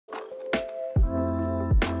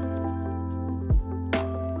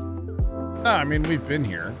No, I mean, we've been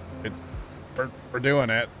here. We're doing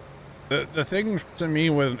it. The thing to me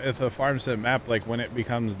with the farmstead map, like when it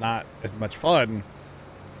becomes not as much fun,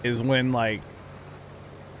 is when like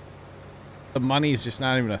the money's just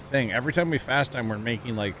not even a thing. Every time we fast time, we're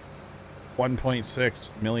making like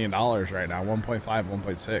 $1.6 million right now. 1.5,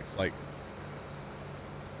 1.6. Like,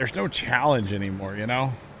 there's no challenge anymore, you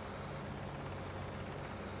know?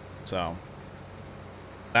 So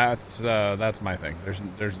that's my thing.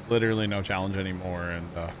 There's literally no challenge anymore, and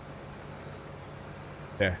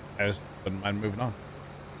yeah, I just wouldn't mind moving on.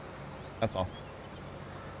 That's all.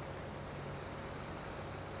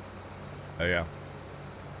 Yeah.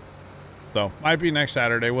 So might be next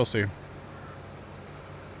Saturday. We'll see.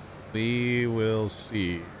 We will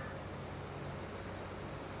see.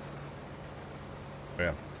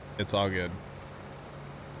 Yeah, it's all good.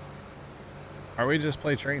 Or we just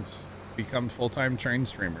play trains. Become full-time train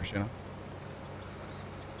streamers, you know?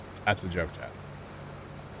 That's a joke, chat.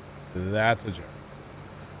 That's a joke.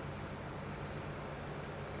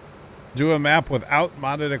 Do a map without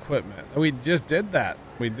modded equipment. We just did that.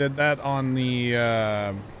 We did that on the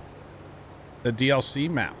DLC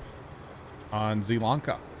map on Sri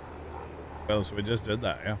Lanka. Well, so we just did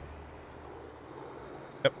that, yeah.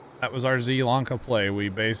 Yep, that was our Sri Lanka play. We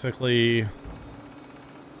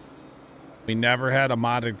never had a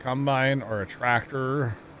modded combine or a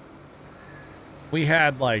tractor. We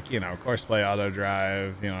had, like, you know, Courseplay auto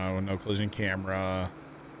drive, you know, no collision camera,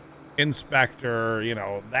 inspector, you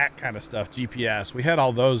know, that kind of stuff, GPS. We had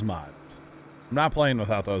all those mods. I'm not playing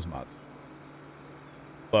without those mods.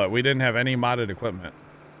 But we didn't have any modded equipment.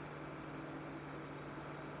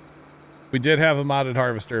 We did have a modded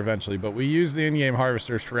harvester eventually, but we used the in-game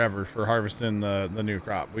harvesters forever for harvesting the new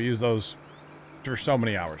crop. We used those for so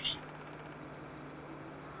many hours.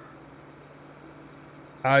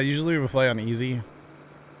 Usually we play on easy.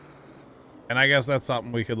 And I guess that's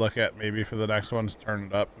something we could look at maybe for the next one, to turn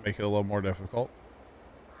it up, make it a little more difficult.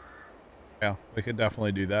 Yeah, we could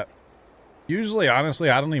definitely do that. Usually, honestly,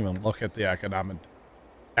 I don't even look at the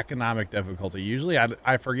economic difficulty. Usually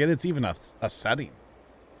I forget it's even a setting.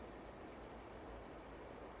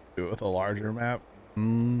 Do it with a larger map.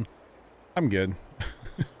 I'm good.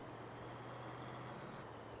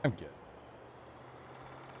 I'm good.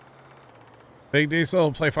 Big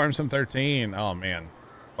Diesel play Farm Sim 13. Oh man,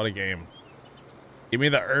 what a game. Give me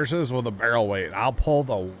the Ursas with a barrel weight. I'll pull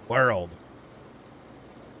the world.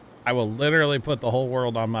 I will literally put the whole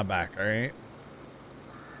world on my back, alright?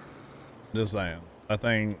 Just saying. That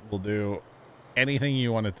thing will do anything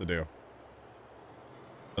you want it to do.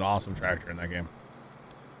 An awesome tractor in that game.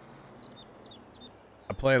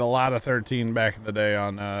 I played a lot of 13 back in the day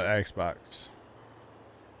on Xbox.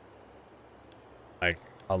 Like,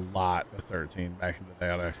 a lot of 13 back in the day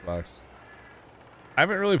on Xbox. I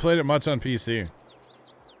haven't really played it much on PC. I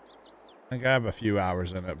think I have a few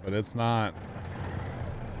hours in it, but it's not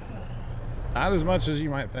as much as you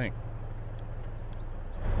might think.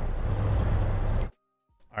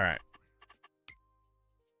 All right.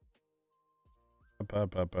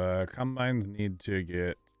 Combines need to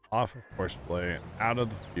get off of Courseplay, out of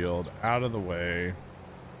the field, out of the way.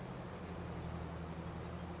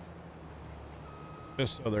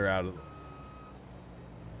 Just so they're out of the way.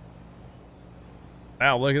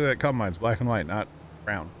 Wow, look at that combines, black and white, not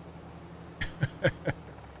brown.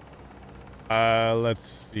 Let's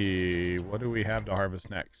see. What do we have to harvest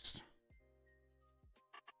next?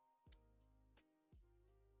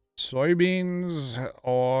 Soybeans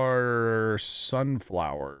or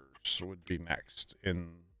sunflowers would be next in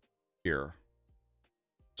here.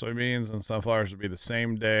 Soybeans and sunflowers would be the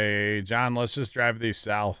same day. John, let's just drive these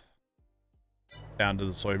south down to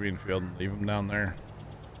the soybean field and leave them down there.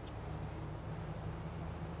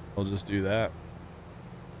 We'll just do that.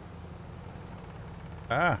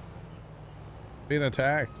 Ah, being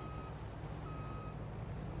attacked.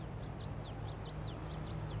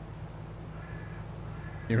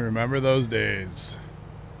 You remember those days.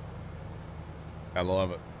 I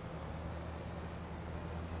love it.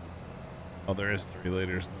 Oh, there is 3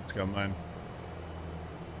 liters in this combine.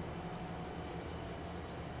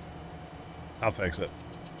 I'll fix it.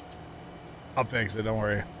 I'll fix it, don't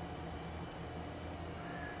worry.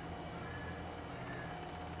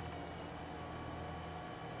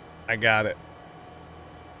 I got it.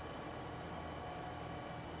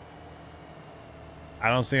 I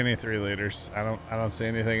don't see any 3 liters. I don't see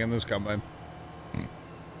anything in this combine.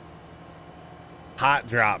 Hot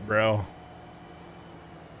drop, bro.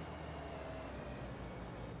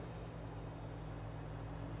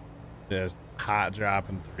 Just hot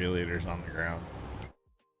dropping 3 liters on the ground.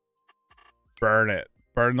 Burn it.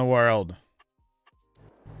 Burn the world.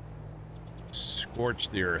 Scorch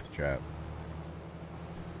the earth, chat.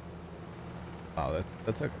 Oh,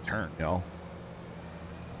 that took a turn, y'all.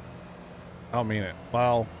 I don't mean it.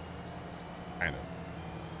 Well, kind of.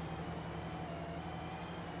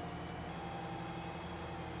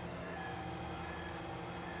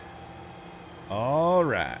 All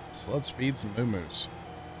right, so let's feed some moo-moos.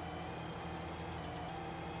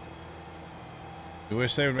 I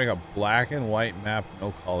wish they would make a black and white map,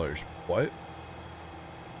 no colors. What?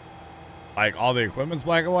 Like all the equipment's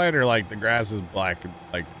black and white, or like the grass is black and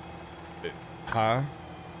like, huh?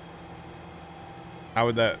 How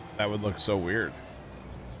would that would look so weird?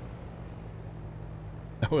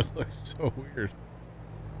 That would look so weird.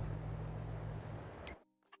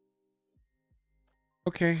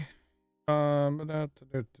 Okay. I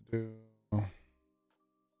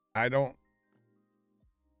don't.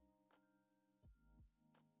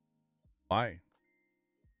 Why?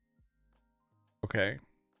 Okay.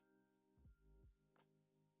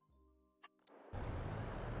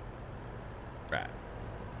 Right.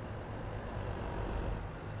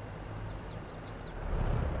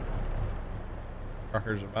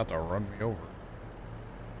 Trucker's about to run me over.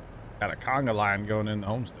 Got a conga line going in the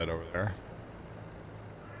homestead over there.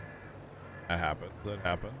 That happens. That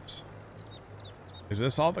happens. Is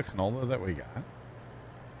this all the canola that we got?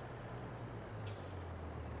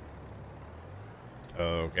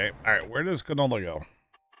 Okay. All right. Where does canola go?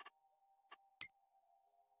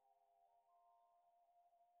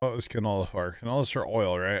 What was canola for? Canola's for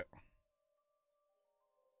oil, right?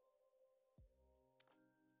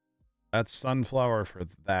 That's sunflower for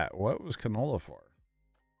that. What was canola for?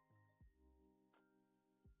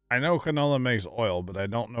 I know canola makes oil, but I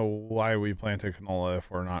don't know why we planted canola if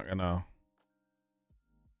we're not gonna.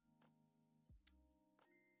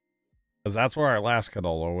 Because that's where our last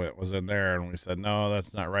canola went, was in there, and we said, no,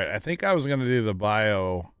 that's not right. I think I was gonna do the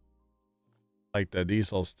bio, like the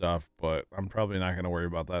diesel stuff, but I'm probably not gonna worry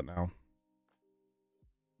about that now.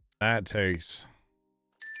 That takes.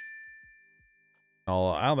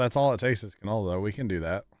 Oh, that's all it takes is canola, though. We can do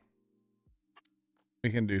that. We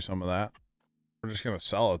can do some of that. We're just gonna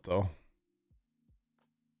sell it, though.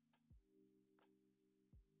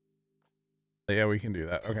 Yeah, we can do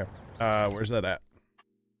that. Okay. Where's that at?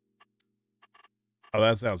 Oh,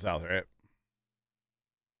 that's down south, right?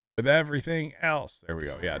 With everything else. There we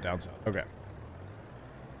go. Yeah, down south. Okay.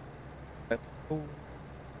 Let's go.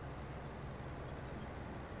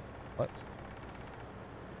 Let's go.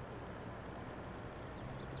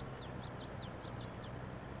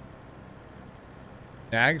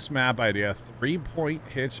 Nags map idea, 3-point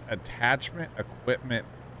hitch attachment equipment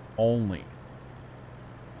only.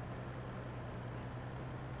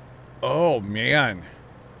 Oh, man.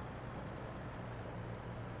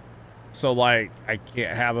 So, like, I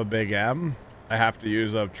can't have a big M? I have to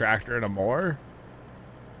use a tractor and a mower?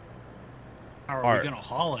 How are we going to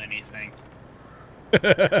haul anything?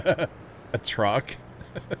 A truck?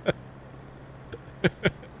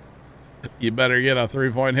 You better get a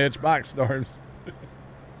 3-point hitch box storms.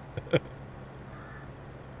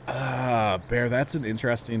 Bear, that's an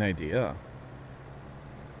interesting idea.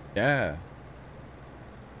 Yeah.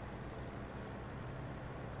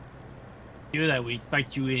 Do that, we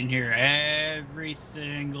expect you in here every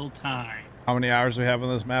single time. How many hours do we have on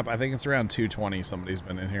this map? I think it's around 220. Somebody's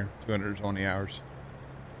been in here. 220 hours.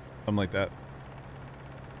 Something like that.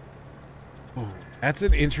 Ooh, that's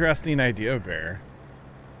an interesting idea, Bear.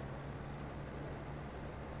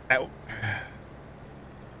 Ow.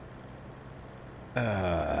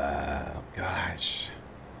 Gosh.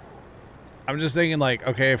 I'm just thinking, like,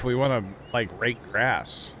 okay, if we want to, like, rake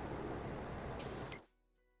grass.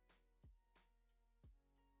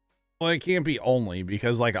 Well, it can't be only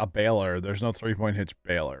because, like, a baler, there's no 3-point hitch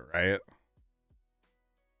baler, right?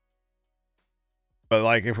 But,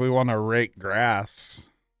 like, if we want to rake grass,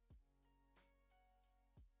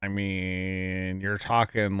 I mean, you're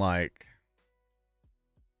talking, like,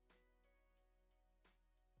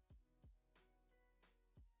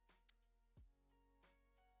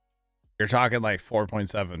 you're talking like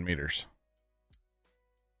 4.7 meters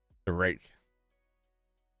to rake.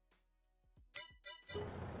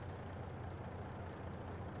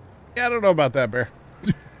 Yeah, I don't know about that, Bear.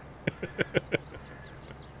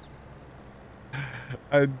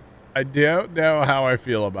 I don't know how I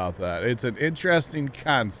feel about that. It's an interesting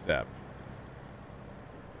concept.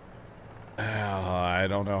 Oh, I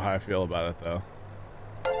don't know how I feel about it, though.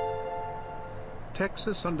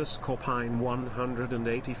 Texas_Pine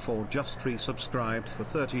 184 just resubscribed for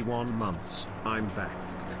 31 months. I'm back.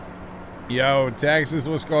 Yo, Texas,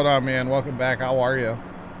 what's going on, man? Welcome back. How are you?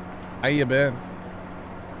 How you been?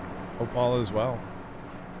 Hope all is well.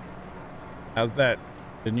 How's that?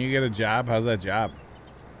 Didn't you get a job? How's that job?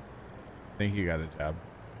 I think you got a job.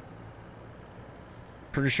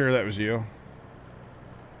 Pretty sure that was you.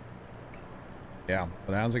 Yeah,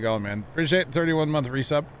 but how's it going, man? Appreciate the 31-month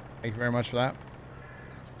resub. Thank you very much for that.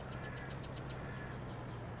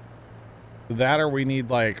 That or we need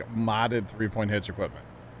like modded 3-point hitch equipment.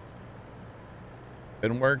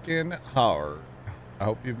 Been working hard. I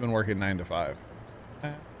hope you've been working 9 to 5.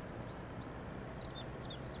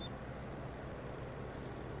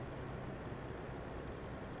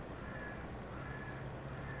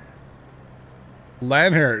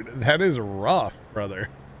 Leonard, that is rough, brother.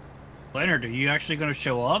 Leonard, are you actually going to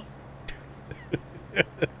show up?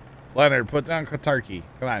 Leonard, put down Katarki.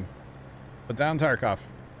 Come on. Put down Tarkov.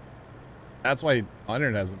 That's why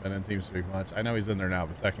Leonard hasn't been in TeamSpeak much. I know he's in there now,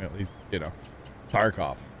 but technically he's, you know,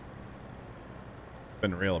 Tarkov.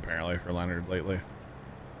 Been real, apparently, for Leonard lately.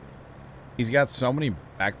 He's got so many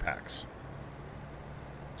backpacks.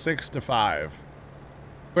 6 to 5.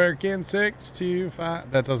 Working 6 to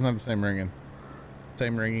 5. That doesn't have the same ringing.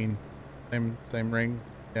 Same ringing. Same ring.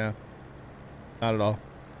 Yeah. Not at all.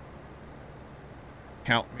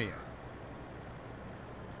 Count me out.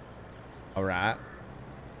 All right.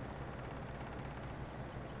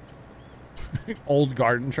 Old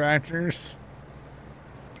garden tractors.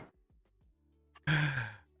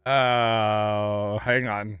 Oh, hang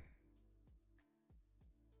on.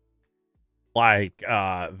 Like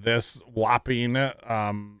this whopping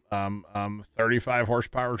 35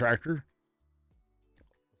 horsepower tractor.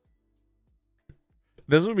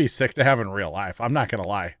 This would be sick to have in real life. I'm not gonna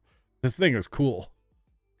lie. This thing is cool.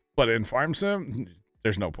 But in Farm Sim,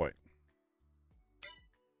 there's no point.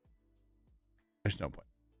 There's no point.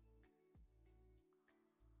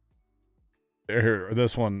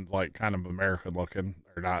 This one, like, kind of American looking,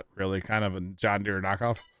 or not really, kind of a John Deere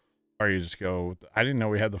knockoff. Or you just go, I didn't know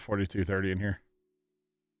we had the 4230 in here.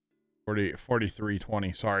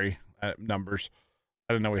 4320, sorry, numbers.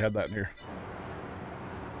 I didn't know we had that in here.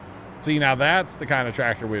 See, now that's the kind of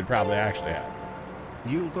tractor we'd probably actually have.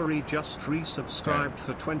 Yulbury just resubscribed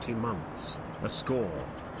for 20 months. A score.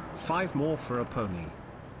 5 more for a pony.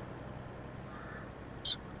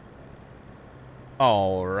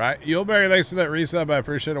 All right. Yulbury, thanks for that resub. I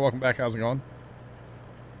appreciate it. Welcome back. How's it going?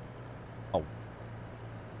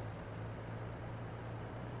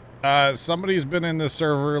 Oh. Somebody's been in this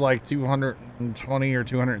server like 220 or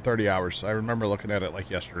 230 hours. I remember looking at it like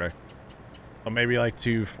yesterday. So maybe like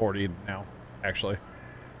 240 now, actually.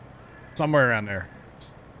 Somewhere around there.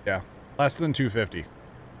 Yeah. Less than 250.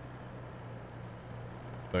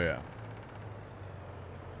 So yeah.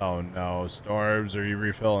 Oh no, Storms, are you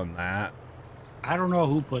refilling that? I don't know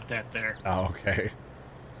who put that there. Oh, okay.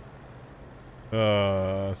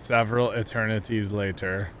 Several eternities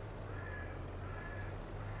later.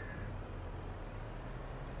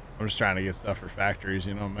 I'm just trying to get stuff for factories,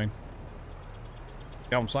 you know what I mean?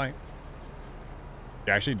 Yeah, I'm saying.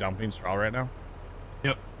 You're actually dumping straw right now?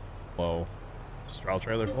 Yep. Whoa. Straw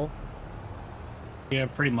trailer full? Yeah,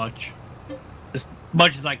 pretty much. As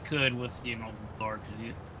much as I could with, you know, Lord, because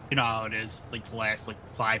you know how it is. It's like the last, like,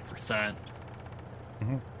 5%.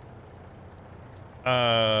 Mm-hmm.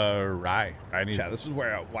 Right. I need. Yeah, this is why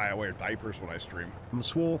I wear diapers when I stream.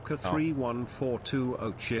 Mswalker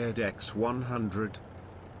 31420 cheered X100.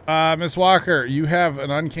 Miss Walker, you have an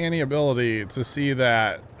uncanny ability to see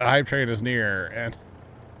that a hype train is near, and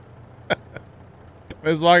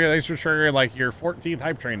Miss Walker, thanks for triggering like your 14th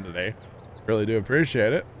hype train today. Really do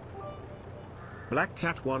appreciate it. Black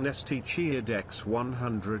Cat 1ST cheered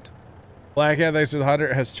X100. Black Cat, thanks for the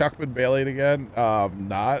 100. Has Chuck been baileyed again?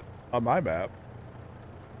 Not on my map.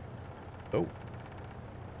 Oh.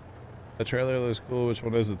 The trailer looks cool. Which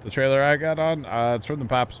one is it? The trailer I got on? It's from the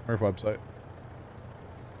Papa Smurf website.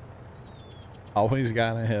 Always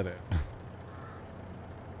gotta hit it.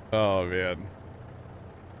 Oh, man.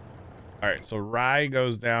 All right, so Rye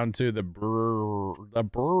goes down to the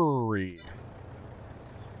brewery.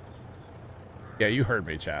 Yeah, you heard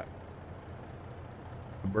me, chat.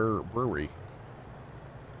 Brewery.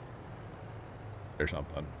 Or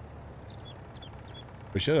something.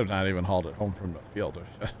 We should have not even hauled it home from the field. We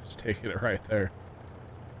should have just taken it right there.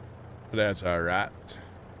 But that's all right.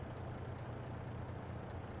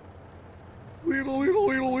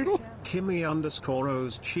 Little.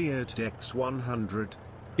 Kimmy_O's cheered X100.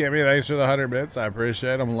 Kimmy, thanks for the 100 bits. I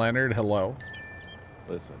appreciate them. Leonard, hello.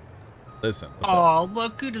 Listen. What's Oh, up?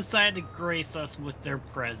 look who decided to grace us with their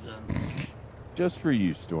presence. Just for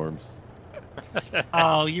you, Storms.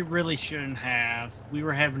 Oh, you really shouldn't have. We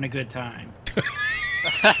were having a good time.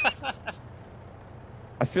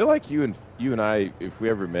 I feel like you and I, if we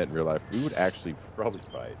ever met in real life, we would actually probably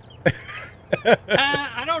fight.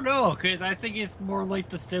 I don't know, because I think it's more like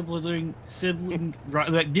the sibling.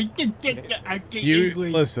 Like, I can't You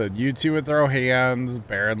English. listen. You two would throw hands.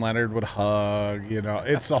 Baron Leonard would hug. You know,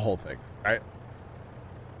 it's the whole thing, right?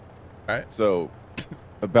 Right? So,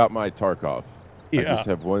 about my Tarkov, I Yeah. just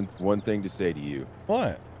have one thing to say to you.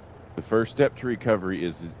 What? The first step to recovery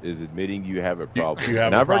is admitting you have a problem. you have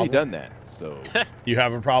and a I've already problem? done that. So, You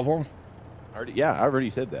have a problem? I already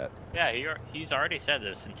said that. Yeah, he's already said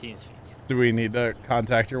this in TeamSpeak. Do we need to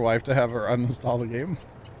contact your wife to have her uninstall the game?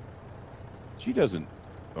 She doesn't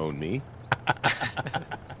own me.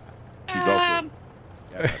 She's also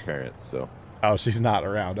my parents, so. Oh, she's not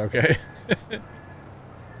around. Okay.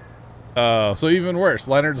 So even worse.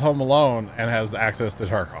 Leonard's home alone and has access to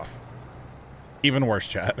Tarkov. Even worse,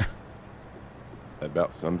 chat. That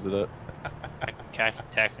about sums it up.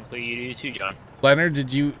 Technically, you do too, John. Leonard,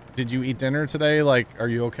 did you eat dinner today? Like, are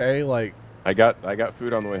you okay? Like, I got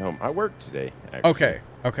food on the way home. I worked today, actually.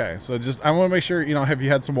 okay. So just, I want to make sure, you know, have you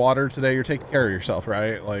had some water today? You're taking care of yourself,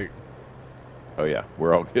 right? Like, Oh yeah,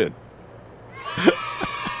 we're all good.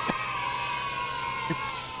 it's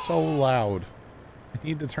so loud. I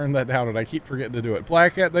need to turn that down, and I keep forgetting to do it.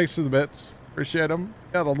 Black Cat, thanks for the bits. Appreciate them.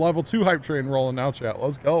 Got a level 2 hype train rolling now, chat.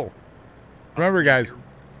 Let's go. Remember, guys,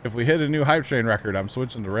 if we hit a new hype train record, I'm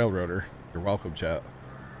switching to Railroader. You're welcome, chat.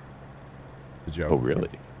 The joke. Oh really?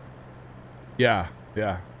 Yeah.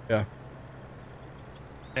 Yeah,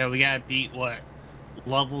 we gotta beat what?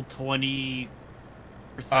 Level 20%?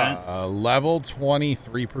 Level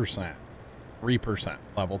 23%. 3%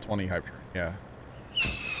 level 20 hype train. Yeah.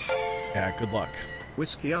 Yeah, good luck.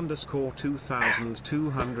 Whiskey underscore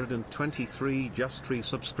 2223 just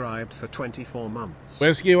resubscribed for 24 months.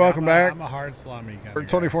 Whiskey, welcome back. I'm a hard slummy kind For of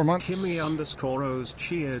 24 months. Kimmy underscore O's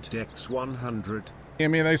cheered Dex 100.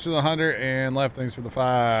 Kimmy, thanks for the 100, and Left, thanks for the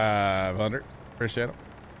 500. Appreciate it.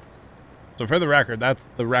 So for the record, that's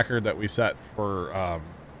the record that we set for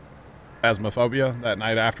Phasmophobia that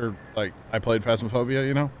night after, like, I played Phasmophobia,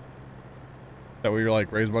 you know? That we were,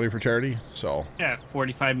 like, raise money for charity, so. Yeah,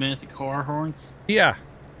 45 minutes of car horns. Yeah,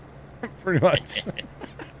 pretty much.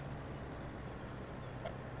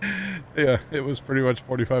 Yeah, it was pretty much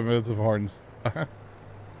 45 minutes of horns.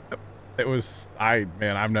 It was,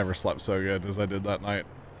 man, I've never slept so good as I did that night.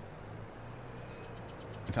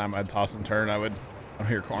 Every time I'd toss and turn, I would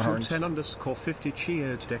hear car horns. 10 underscore 50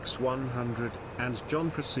 cheered Dex 100, and John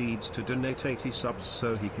proceeds to donate 80 subs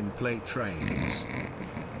so he can play trains.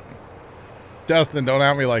 Justin, don't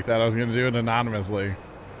out me like that. I was going to do it anonymously.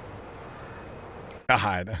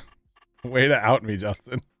 God. Way to out me,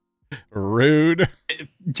 Justin. Rude.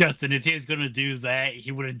 Justin, if he was gonna do that, he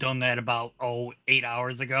would have done that about 8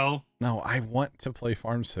 hours ago. No, I want to play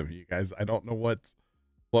Farm Sim, you guys. I don't know what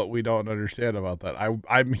we don't understand about that.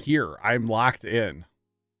 I'm here. I'm locked in.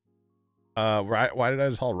 Why did I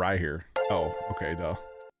just haul Rye here? Oh, okay, duh.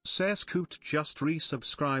 Says Coot just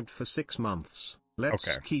resubscribed for 6 months.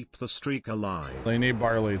 Let's keep the streak alive. They need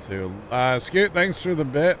barley too. Scoot, thanks for the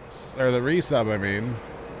bits, or the resub, I mean.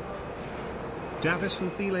 Davison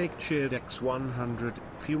Thielake cheered X 100.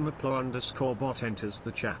 Puma Plow underscore bot enters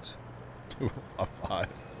the chat. 255.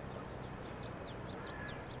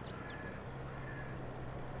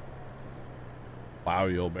 Wow,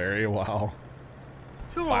 Yulberry, wow.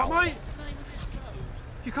 Sure, Wow. mate.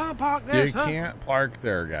 You can't park there, You sir. can't park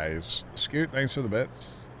there, guys. Scoot, thanks for the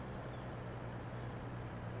bits.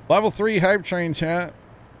 Level 3 hype train chat.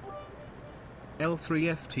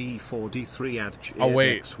 L3FT4D3 at cheered Oh,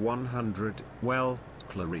 wait. X 100. Well,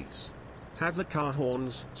 Clarice. Have the car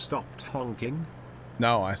horns stopped honking?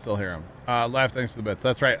 No, I still hear him. Left, thanks for the bits.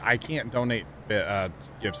 That's right. I can't donate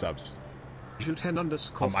gift subs. Ju10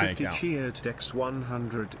 underscore On my 50 account. cheered X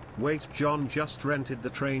 100. Wait, John just rented the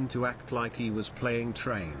train to act like he was playing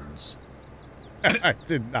trains. I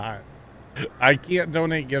did not. I can't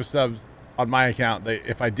donate gift subs on my account.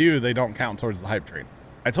 If I do, they don't count towards the hype train.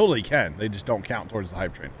 I totally can. They just don't count towards the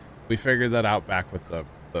hype train. We figured that out back with the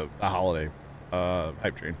holiday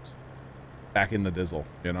hype trains. Back in the Dizzle,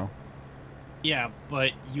 you know? Yeah,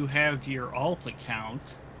 but you have your alt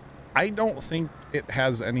account. I don't think it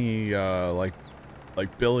has any like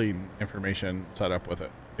billing information set up with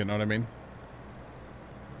it. You know what I mean?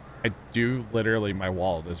 I do literally, my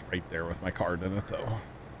wallet is right there with my card in it though.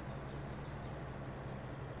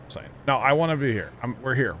 Saying. No, I want to be here.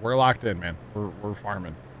 We're here. We're locked in, man. We're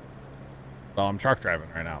farming. Well, I'm truck driving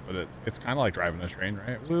right now, but it's kind of like driving a train,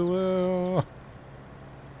 right? Woo woo.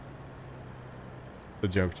 The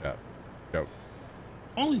joke, chat. Joke.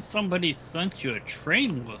 Only somebody sent you a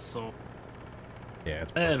train whistle. Yeah,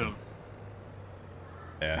 it's Instead broken. of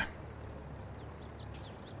Yeah.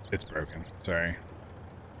 It's broken. Sorry.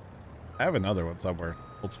 I have another one somewhere.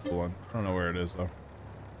 Old school one. I don't know where it is though.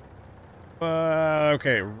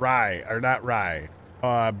 Okay, rye or not rye.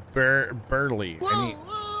 Burley.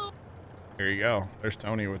 Here you go. There's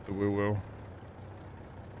Tony with the woo woo.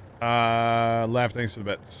 Left, thanks for the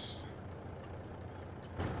bits.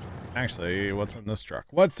 Actually, what's in this truck?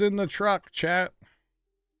 What's in the truck, chat?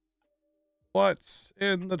 What's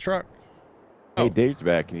in the truck? Hey, Dave's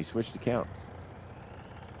back and he switched accounts.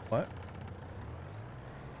 What?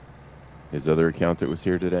 His other account that was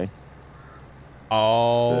here today.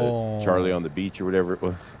 Oh. The Charlie on the beach or whatever it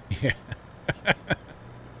was. Yeah.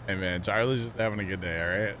 Hey, man, Charlie's just having a good day, all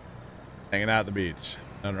right? Hanging out at the beach.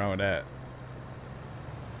 Nothing wrong with that.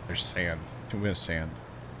 There's sand. Too much sand.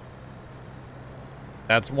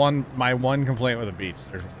 That's my one complaint with the beach.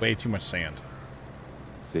 There's way too much sand.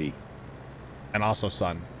 See. And also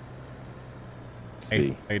sun.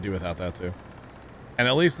 See. I could do without that too. And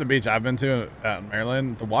at least the beach I've been to out in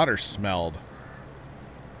Maryland, the water smelled.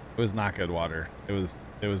 It was not good water. It was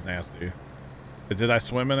nasty. But did I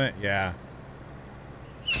swim in it? Yeah.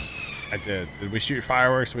 I did. Did we shoot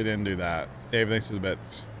fireworks? We didn't do that. Dave, thanks for the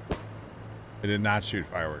bits. We did not shoot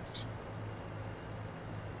fireworks.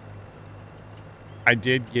 I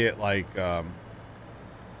did get like there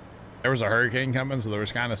was a hurricane coming, so there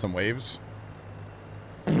was kind of some waves.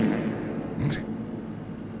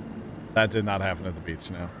 That did not happen at the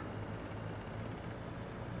beach, no.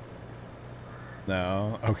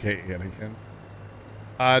 No. Okay, Anakin.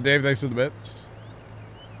 Dave, thanks for the bits.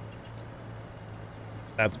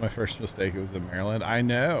 That's my first mistake. It was in Maryland. I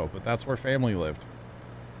know, but that's where family lived.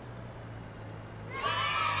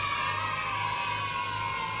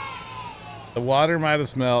 The water might have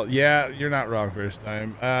smelled. Yeah, you're not wrong first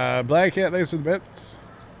time. Black Cat, thanks for the bits.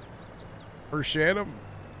 Appreciate them.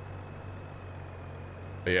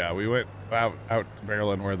 But yeah, we went out to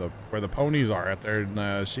Maryland where the ponies are out there in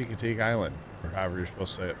Shikatique Island, or however you're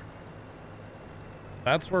supposed to say it.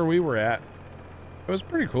 That's where we were at. It was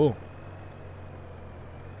pretty cool.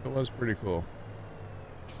 It was pretty cool.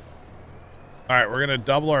 All right, we're gonna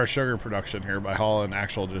double our sugar production here by hauling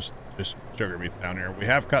actual just sugar beets down here. We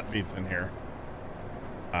have cut beets in here,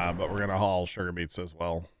 but we're gonna haul sugar beets as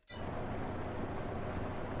well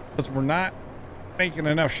because we're not making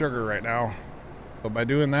enough sugar right now. So by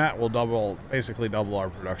doing that, we'll basically double our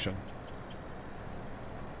production.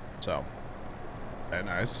 So, very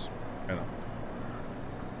nice. You know,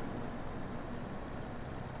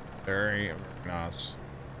 very nice.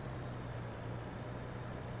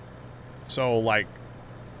 So, like,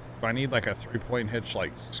 do I need like a 3-point hitch,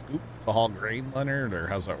 like scoop to haul grain, Leonard, or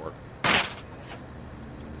how's that work?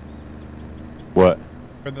 What?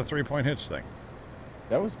 For the 3-point hitch thing.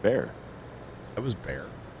 That was Bear. That was Bear.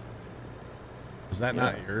 Was that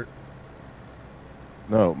not your?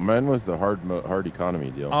 No, mine was the hard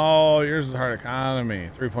economy deal. Oh, yours is hard economy.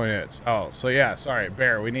 3-point hitch. Oh, so yeah, sorry,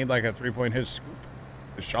 Bear. We need like a 3-point hitch scoop.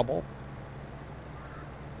 A shovel.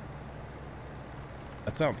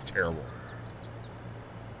 That sounds terrible.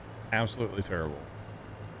 Absolutely terrible.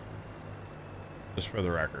 Just for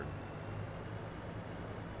the record.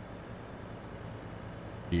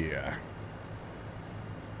 Yeah.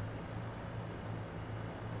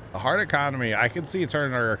 The hard economy, I can see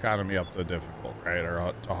turning our economy up to difficult, right?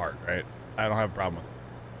 Or to hard, right? I don't have a problem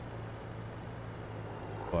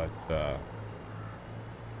with it. But,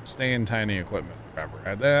 stay in tiny equipment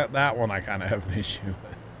forever. That one I kind of have an issue with.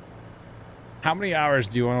 How many hours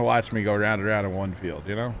do you want to watch me go round and round in one field,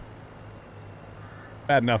 you know?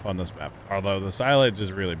 Bad enough on this map. Although the silage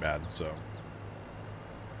is really bad, so.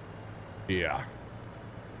 Yeah.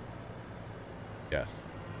 Yes.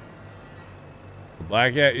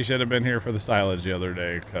 Black Cat, you should have been here for the silage the other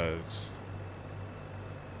day, because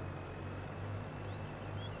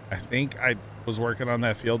I think I was working on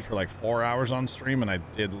that field for like 4 hours on stream, and I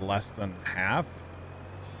did less than half,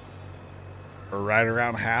 or right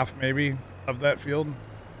around half maybe of that field.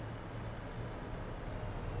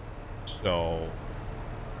 So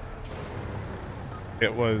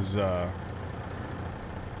it was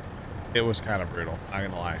kind of brutal, not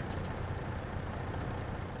gonna lie.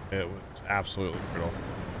 It was absolutely brutal.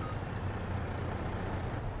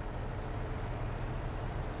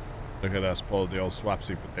 Look at us pull the old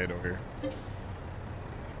swapsy potato here.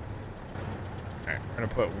 Alright, we're gonna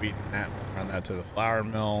put wheat in that, run that to the flour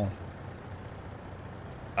mill.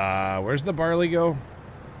 Where's the barley go?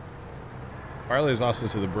 Barley is also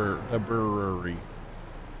to the brewery.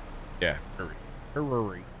 Yeah,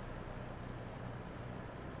 brewery.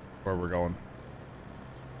 Where we're going.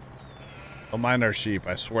 Don't mind our sheep.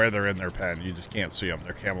 I swear they're in their pen. You just can't see them.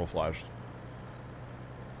 They're camouflaged.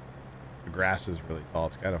 The grass is really tall.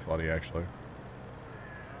 It's kind of funny, actually.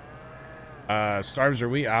 Starves, are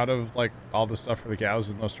we out of like all the stuff for the cows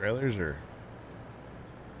in those trailers, or?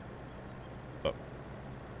 Oh,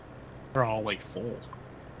 They're all like full.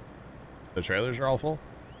 the trailers are all full?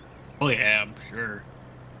 Oh yeah, I'm sure.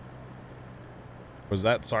 Was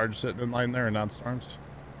that Sarge sitting in line there and not Storms?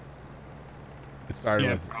 It started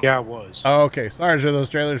Yeah, with. Yeah, it was. Oh, okay. Sarge, are those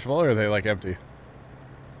trailers full or are they like empty?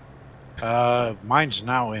 Mine's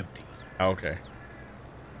now empty. Oh, okay.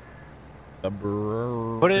 The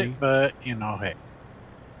Put it, but you know, hey.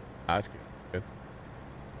 That's good. Good.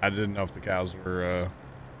 I didn't know if the cows were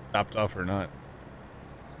topped off or not.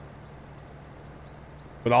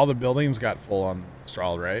 But all the buildings got full on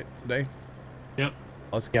Strahl, right, today? Yep.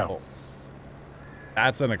 Let's go.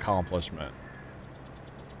 That's an accomplishment.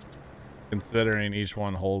 Considering each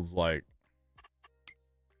one holds like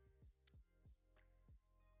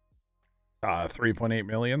 3.8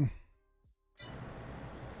 million.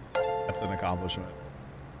 That's an accomplishment.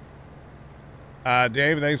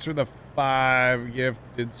 Dave, thanks for the 5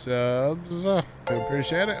 gifted subs. We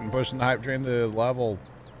appreciate it. And pushing the hype train to level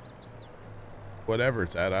whatever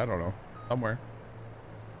it's at. I don't know. Somewhere.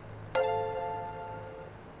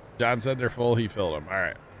 John said they're full. He filled them. All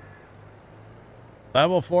right.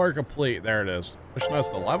 Level 4 complete. There it is. Pushing us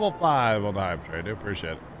to level 5 on the hype train. Do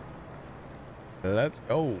appreciate it. Let's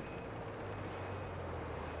go.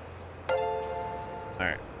 All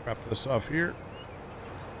right. Drop this off here.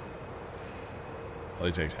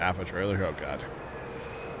 Only takes half a trailer. Oh, God.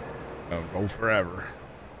 Oh, go forever.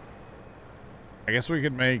 I guess we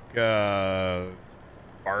could make barley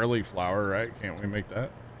flour, right? Can't we make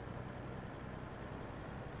that?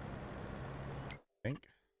 I think.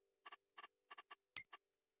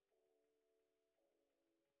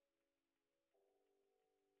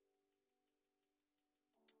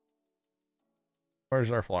 Where's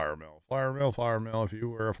our flour mill? Flour mill, flour mill. If you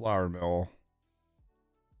were a flour mill,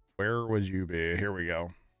 where would you be? Here we go.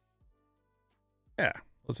 Yeah,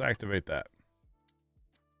 let's activate that.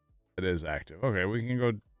 It is active. Okay, we can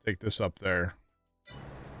go take this up there.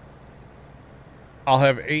 I'll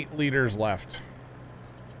have 8 liters left.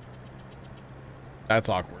 That's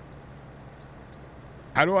awkward.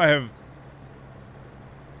 How do I have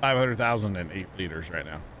 500,008 liters right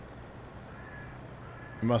now?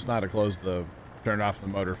 You must not have turned off the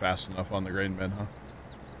motor fast enough on the grain bin, huh?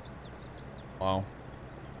 Wow.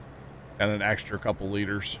 Got an extra couple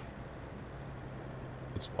liters.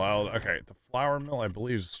 It's wild. Okay, the flour mill, I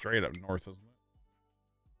believe, is straight up north, isn't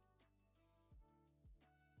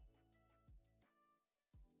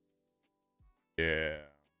it? Yeah.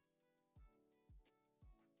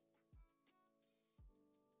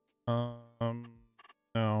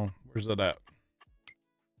 No. Where's it at?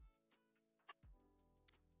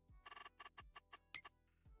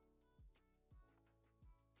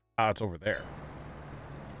 Ah, it's over there.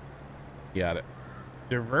 Got it.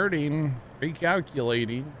 Diverting.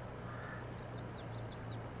 Recalculating.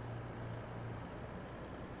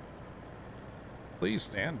 Please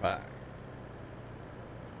stand by.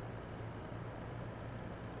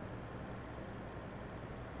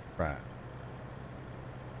 Right.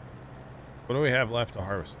 What do we have left to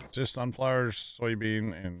harvest? It's just sunflowers,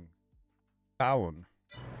 soybean, and cowin.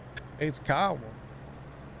 It's cowin.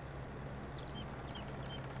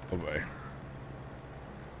 Oh boy.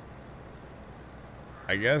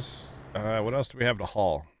 I guess, what else do we have to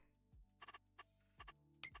haul?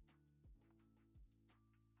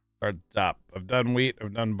 Start at the top. I've done wheat,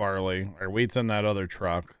 I've done barley. Our wheat's in that other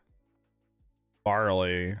truck.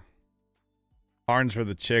 Barley. Corn's for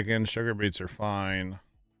the chickens. Sugar beets are fine.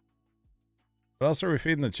 What else are we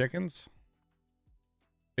feeding the chickens?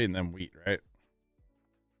 Feeding them wheat, right?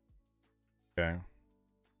 Okay.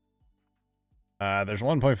 There's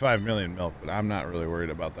 1.5 million milk, but I'm not really worried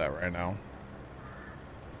about that right now.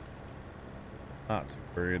 Not too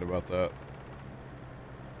worried about that.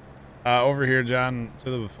 Over here, John, to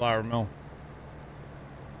the flour mill.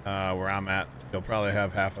 Where I'm at. You'll probably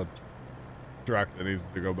have half a truck that needs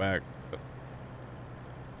to go back. But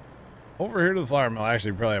over here to the flour mill, I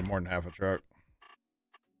actually probably have more than half a truck.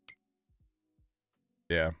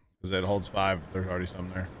 Yeah, because it holds 5. There's already some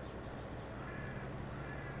there.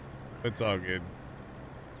 It's all good.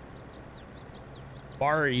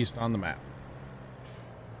 Far east on the map.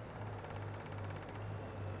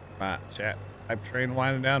 Right, chat. Hype train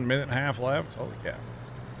winding down, 1.5 minutes left. Holy cow.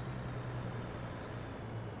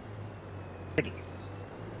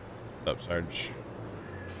 What's up, Sarge?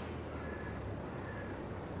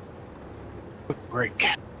 Quick break.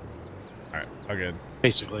 Alright, all good.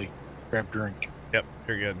 Basically, grab drink. Yep,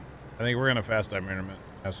 you're good. I think we're gonna fast time intermittent.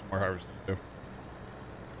 Have some more harvesting to do.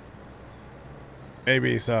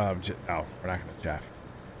 Maybe some. No, we're not gonna shaft.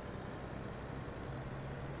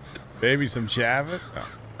 Maybe some Chavit? No,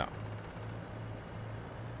 no.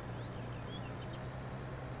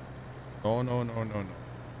 No, no, no, no, no.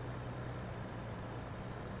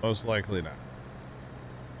 Most likely not.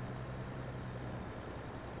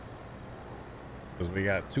 Because we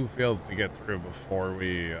got 2 fields to get through before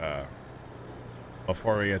we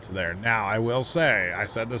get to there. Now, I will say, I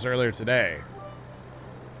said this earlier today.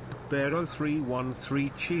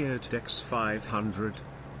 Bear0313 cheered Dex 500.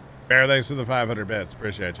 Bear, thanks for the 500 bits.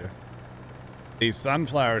 Appreciate you. These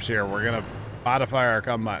sunflowers here, we're going to modify our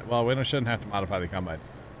combine. Well, we shouldn't have to modify the combines.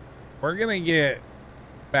 We're going to get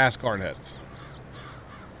fast corn heads.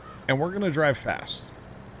 And we're going to drive fast.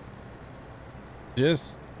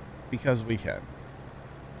 Just because we can.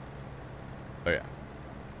 So, yeah.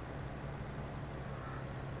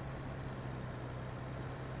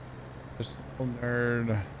 Just a little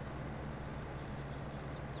nerd.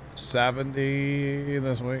 70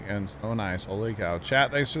 this week and snow and ice. Holy cow.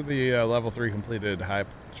 Chat, thanks for the level 3 completed hype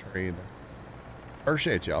trade.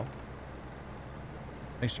 Appreciate y'all.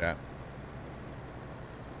 Thanks, chat.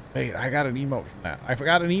 Wait, I got an emote from that. I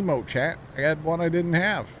forgot an emote, chat. I had one I didn't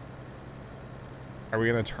have. Are we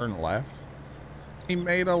going to turn left? He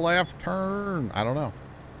made a left turn. I don't know.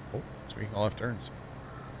 Oh, speaking of left turns.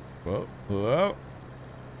 Whoa, whoa.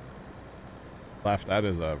 Left, that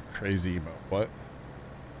is a crazy emote. What?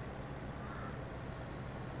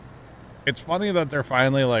 It's funny that they're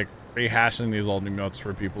finally like rehashing these old emotes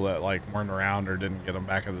for people that like weren't around or didn't get them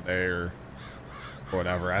back in the day or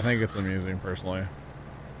whatever. I think it's amusing personally.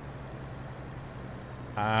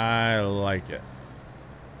 I like it.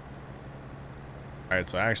 All right,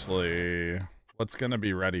 so actually, what's gonna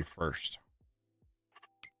be ready first?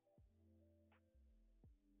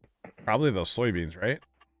 Probably those soybeans, right?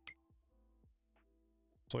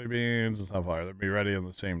 Soybeans and sunflower. They'll be ready on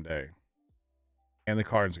the same day. And the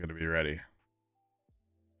card's going to be ready.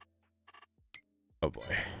 Oh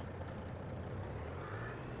boy.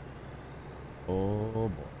 Oh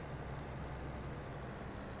boy.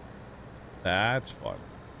 That's fun.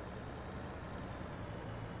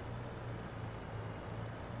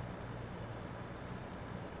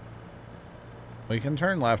 We can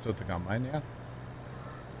turn left with the combine,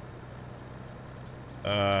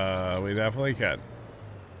 yeah. We definitely can.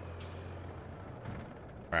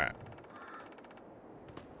 All right.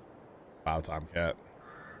 Wow, Tomcat.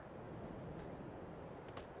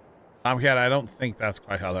 Tomcat, I don't think that's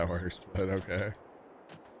quite how that works, but okay.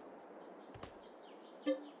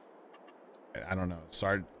 I don't know.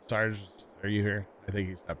 Sarge, are you here? I think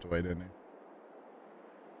he stepped away, didn't he?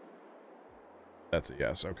 That's a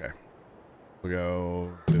yes. Okay. We'll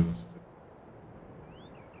go do this.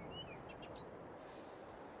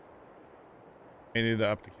 We need to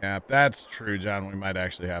up the cap. That's true, John. We might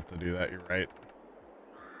actually have to do that. You're right.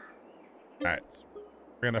 Alright.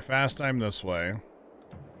 We're going to fast time this way.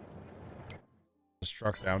 Just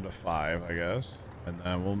truck down to 5, I guess. And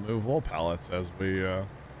then we'll move wool pallets as we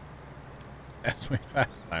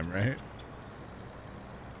fast time, right?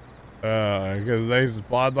 Because they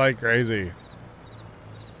spawn like crazy.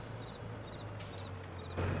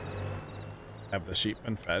 Have the sheep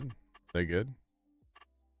been fed? They good?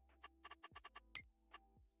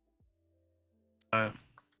 Yeah,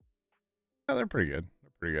 they're pretty good.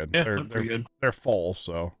 They're pretty good. Yeah, they're pretty good. They're full,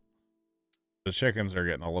 so the chickens are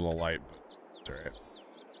getting a little light, but it's all right.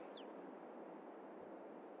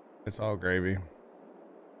 It's all gravy.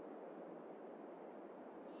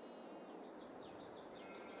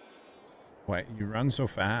 Wait, you run so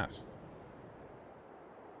fast.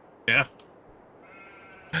 Yeah.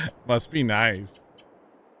 Must be nice.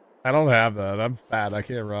 I don't have that. I'm fat. I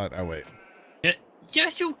can't run. Oh, wait. Yeah.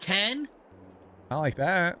 Yes, you can. Not like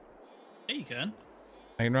that. Yeah, you can.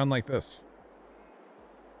 I can run like this.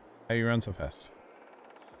 How you run so fast?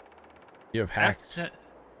 You have hacks.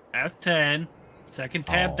 F10. Second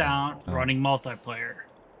tab down. Oh. Running multiplayer.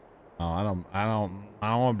 Oh, I don't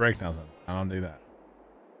want to break nothing. I don't do that.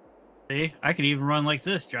 See, I can even run like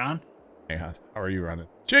this, John. Hang on. How are you running?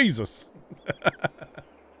 Jesus.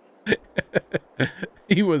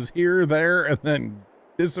 He was here, there, and then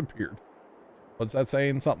disappeared. What's that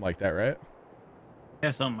saying? Something like that, right?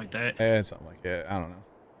 Yeah, something like that. Yeah, something like that. I don't know.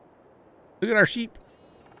 Look at our sheep.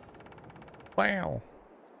 Wow.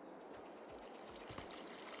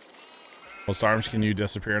 Well, Storms, can you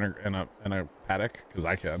disappear in a paddock? Because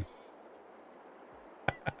I can.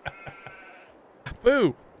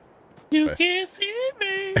 Boo! You can't see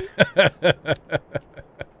me.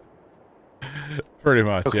 Pretty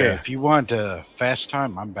much, Okay, yeah. if you want fast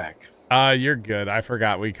time, I'm back. You're good. I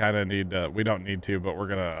forgot we kind of need to, we don't need to, but we're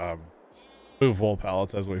gonna move wool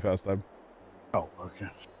pallets as we fast them. Oh, okay.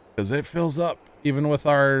 Because it fills up even with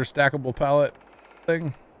our stackable pallet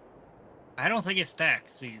thing. I don't think it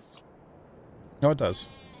stacks these. No, it does.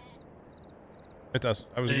 It does.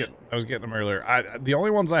 I was getting them earlier. The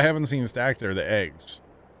only ones I haven't seen stacked are the eggs.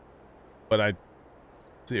 But I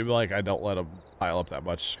see, like, I don't let them pile up that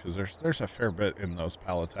much because there's a fair bit in those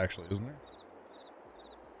pallets actually, isn't there?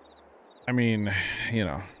 I mean, you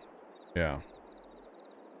know, yeah.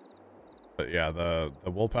 But yeah, the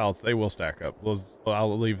wool pallets, they will stack up.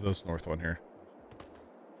 I'll leave this north one here.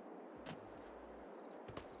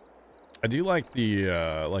 I do like the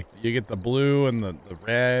like you get the blue and the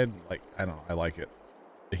red. Like, I don't know, I like it.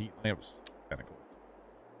 The heat lamps, kind of cool.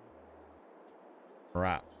 All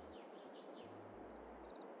right.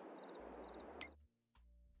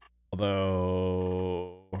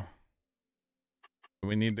 Although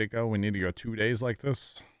we need to go 2 days like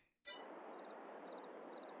this.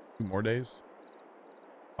 2 more days.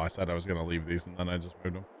 Oh, I said I was gonna leave these and then I just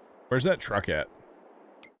moved them. Where's that truck at?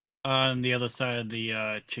 On the other side of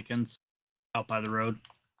the chickens, out by the road.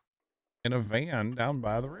 In a van down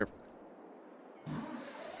by the river.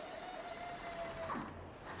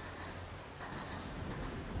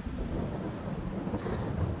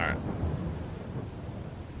 All right.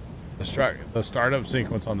 The startup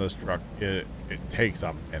sequence on this truck, it takes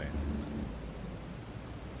a minute.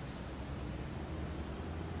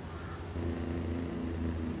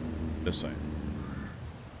 Just saying.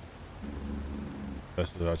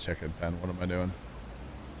 This is a chicken pen. What am I doing?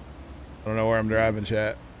 I don't know where I'm driving,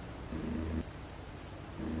 chat.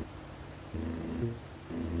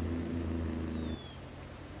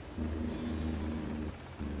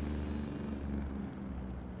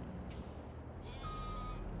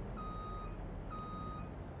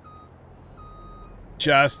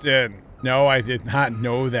 Justin, no, I did not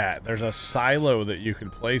know that. There's a silo that you can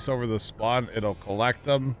place over the spawn. It'll collect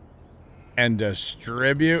them and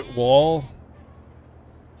distribute wool.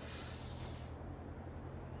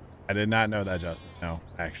 I did not know that, Justin. No,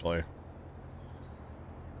 actually.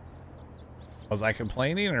 Was I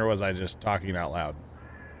complaining or was I just talking out loud?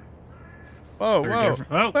 Whoa, whoa,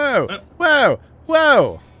 whoa, whoa,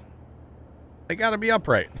 whoa. They gotta be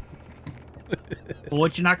upright. Well,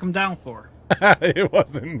 what'd you knock them down for? It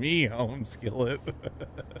wasn't me, home skillet.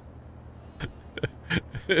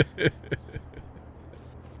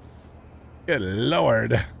 Good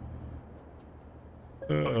Lord.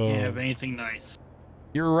 We can't have anything nice.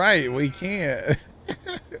 You're right, we can't.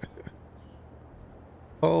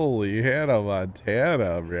 Holy Hannah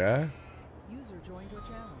Montana, bruh. User joined your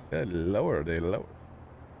channel. Good Lordy Lord.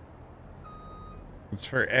 It's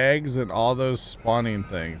for eggs and all those spawning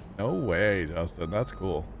things. No way, Justin. That's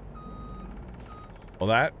cool. Well,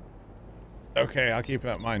 that... Okay, I'll keep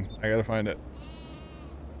that in mind. I gotta find it.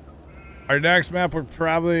 Our next map we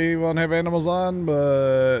probably won't have animals on,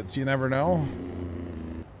 but you never know.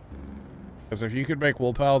 Because if you could make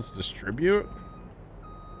wool pallets distribute...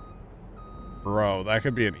 Bro, that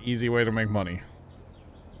could be an easy way to make money.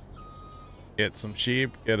 Get some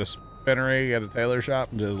sheep, get a spinnery, get a tailor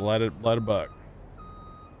shop, and just let it buck.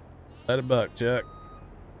 Let it buck, Chuck.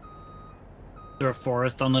 Is there a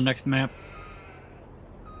forest on the next map?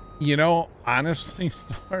 You know, honestly,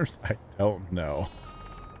 Stars, I don't know.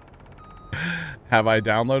 Have I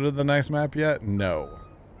downloaded the next map yet? No.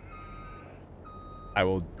 I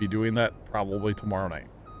will be doing that probably tomorrow night.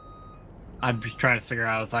 I'm just trying to figure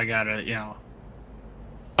out if I gotta, you know,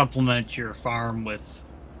 supplement your farm with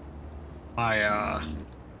my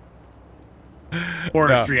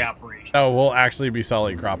forestry operation. Oh, we'll actually be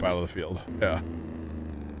selling crop out of the field. Yeah.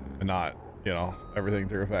 And not, you know, everything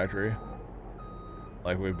through a factory.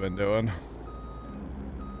 Like we've been doing.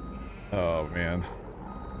 Oh, man.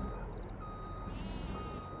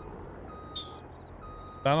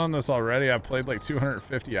 Done on this already. I've played like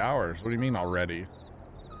 250 hours. What do you mean already?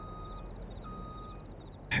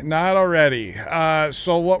 Not already.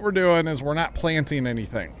 So what we're doing is we're not planting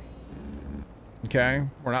anything. Okay?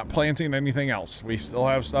 We're not planting anything else. We still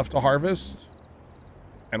have stuff to harvest.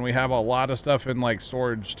 And we have a lot of stuff in like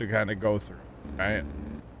storage to kind of go through. Right?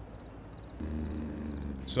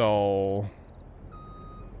 So,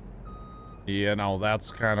 you know,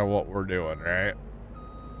 that's kind of what we're doing, right?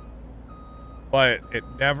 But it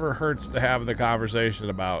never hurts to have the conversation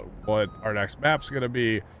about what our next map's going to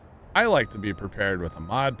be. I like to be prepared with a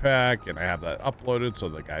mod pack, and I have that uploaded so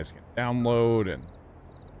the guys can download, and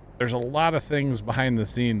there's a lot of things behind the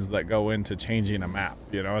scenes that go into changing a map.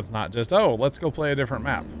 You know, it's not just, oh, let's go play a different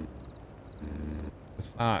map.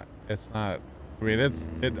 It's not, I mean,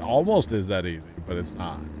 it almost is that easy, but it's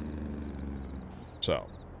not. So,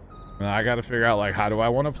 now I got to figure out, like, how do I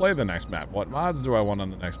want to play the next map? What mods do I want on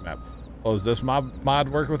the next map? Oh, does this mod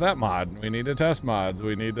work with that mod? We need to test mods.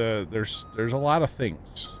 We need to, there's a lot of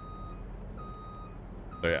things.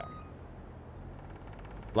 So yeah.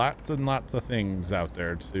 Lots and lots of things out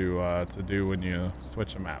there to do when you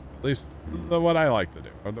switch a map. At least what I like to do,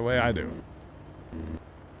 or the way I do it.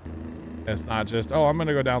 It's not just, oh, I'm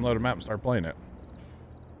gonna go download a map and start playing it.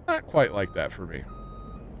 Not quite like that for me.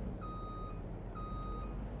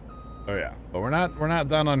 Oh yeah, but we're not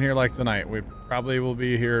done on here like tonight. We probably will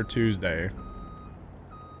be here Tuesday.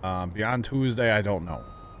 Beyond Tuesday, I don't know.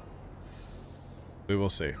 We will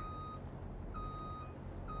see.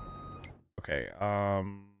 Okay,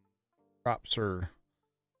 crops are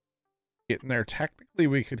getting there. Technically,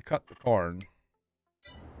 we could cut the corn.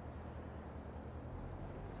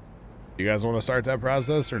 You guys want to start that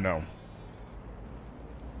process or no?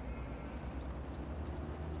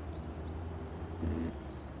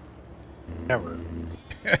 Never.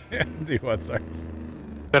 Do what, sir?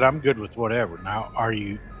 But I'm good with whatever. Now, are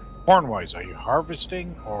you, corn-wise, are you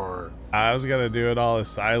harvesting or? I was gonna do it all as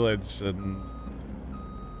silage, and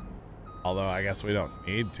although I guess we don't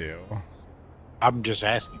need to. I'm just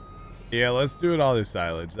asking. Yeah, let's do it all as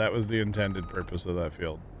silage. That was the intended purpose of that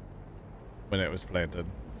field when it was planted.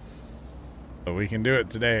 So we can do it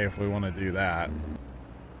today if we want to do that.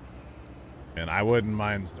 And I wouldn't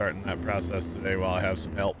mind starting that process today while I have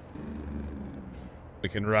some help. We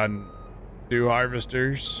can run 2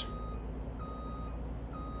 harvesters.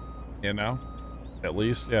 You know? At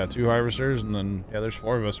least, yeah, 2 harvesters, and then, yeah, there's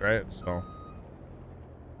 4 of us, right? So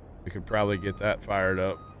we could probably get that fired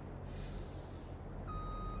up.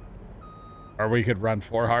 Or we could run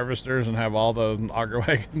 4 harvesters and have all the auger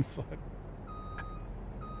wagons.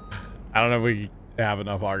 I don't know if we have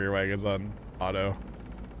enough auger wagons on auto.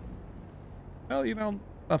 Well, you know,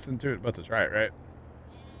 nothing to it but to try it, right?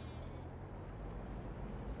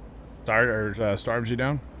 Storms you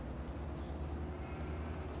down?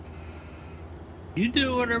 You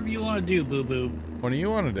do whatever you want to do, boo boo. What do you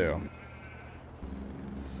want to do?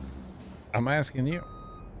 I'm asking you.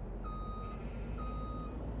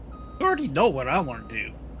 You already know what I want to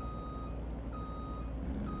do.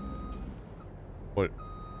 What?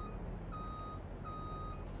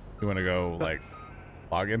 You want to go, like,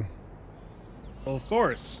 logging? Well, of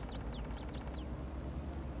course.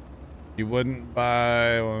 You wouldn't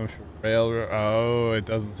buy one for railroad? Oh, it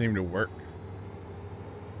doesn't seem to work.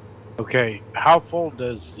 Okay, how full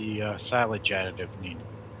does the silage additive need?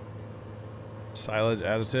 Silage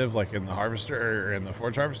additive, like in the harvester or in the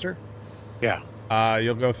forage harvester? Yeah.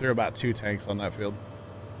 You'll go through about 2 tanks on that field.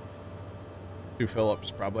 2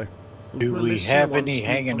 fill-ups, probably. Do we have any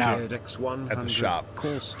hanging out? At the shop.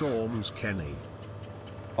 Call Storms Kenny.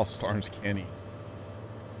 All Storms Kenny.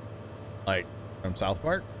 Like, from South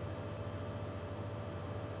Park?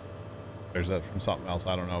 Or is that from something else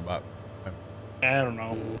I don't know about? I don't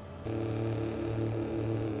know.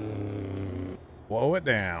 Blow it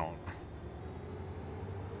down.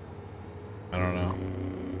 I don't know.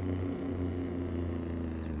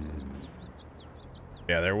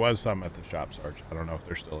 Yeah, there was some at the shop, Sarge. I don't know if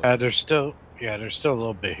they're still. There's still a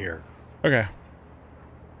little bit here. Okay.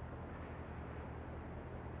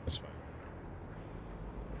 That's fine.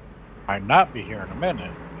 Might not be here in a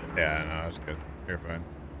minute. Yeah, no, that's good. You're fine.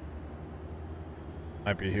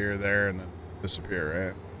 Might be here, there, and then disappear,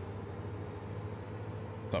 right?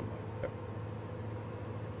 Something like that.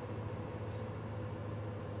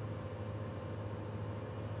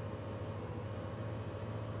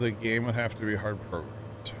 The game would have to be hard programmed.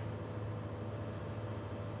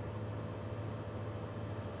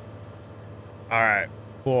 All right,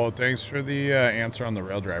 cool. Thanks for the answer on the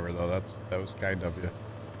rail driver, though. That was kind of you.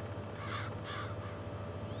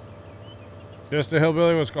 Just a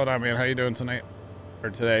hillbilly. What's going on, man? How you doing tonight? Or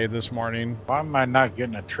today, this morning? Why am I not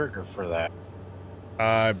getting a trigger for that?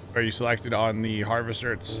 Are you selected on the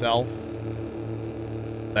harvester itself?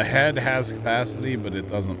 The head has capacity, but it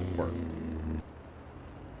doesn't work.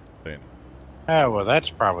 Oh, well, that's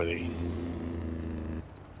probably...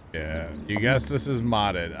 Yeah, you guess this is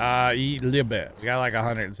modded. A little bit. We got like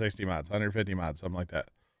 160 mods, 150 mods, something like that.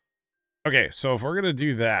 Okay, so if we're gonna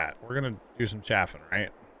do that, we're gonna do some chaffing, right?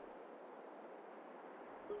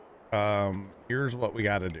 Here's what we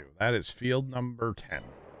gotta do. That is field number 10.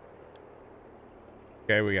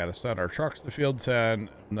 Okay, we gotta send our trucks to field 10,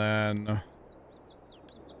 and then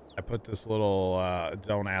I put this little,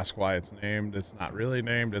 don't ask why it's named. It's not really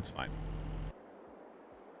named, it's fine.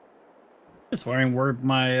 Just wondering where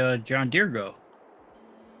my John Deere go.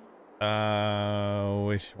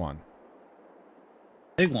 Which one?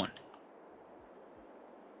 Big one.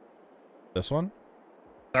 This one?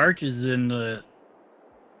 Sarge is in the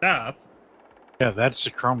shop. Yeah, that's the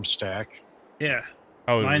chrome stack. Yeah.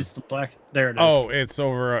 Oh, Mine's the black. There it is. oh, it's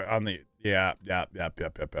over on the yep.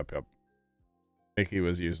 Mickey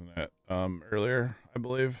was using it earlier, I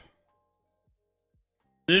believe.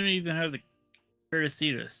 Didn't even have the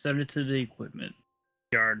courtesy to send it to the equipment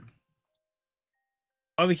yard.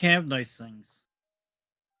 Oh, we can have nice things.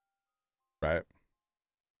 Right.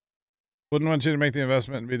 Wouldn't want you to make the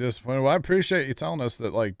investment and be disappointed. Well, I appreciate you telling us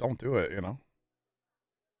that, like, don't do it, you know?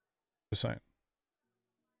 Just saying.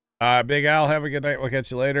 Big Al, have a good night. We'll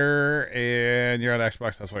catch you later. And you're on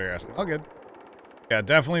Xbox, that's why you're asking. All good. Yeah,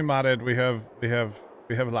 definitely modded. We have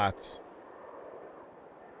lots.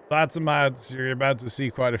 Lots of mods. You're about to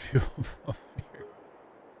see quite a few of them here.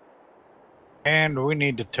 And we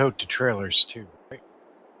need to tote the trailers too, right?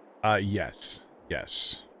 Yes.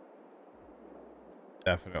 Yes.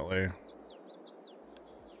 Definitely.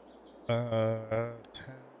 10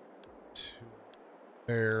 to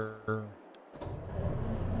there.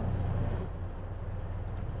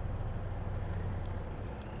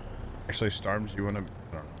 Actually, Storms, you want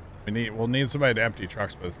to? We'll need somebody to empty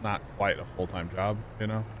trucks, but it's not quite a full-time job, you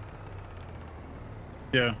know.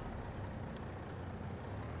 Yeah.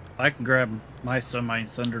 I can grab my semi and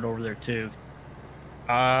send it over there too.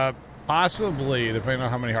 Possibly, depending on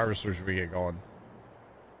how many harvesters we get going.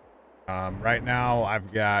 Right now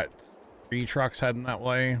I've got 3 trucks heading that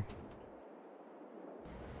way.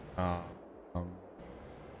 Up in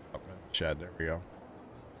the shed, there we go.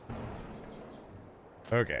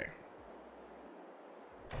 Okay.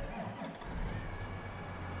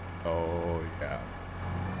 Oh yeah.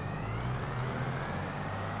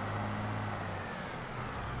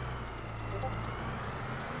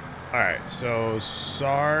 All right, so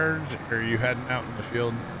Sarge, are you heading out in the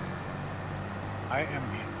field? I am.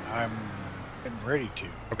 I'm getting ready to.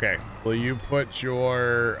 Okay. Will you put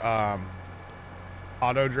your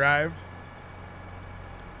auto drive?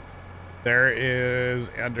 There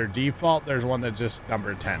is under default. There's one that just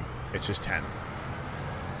numbered 10. It's just 10.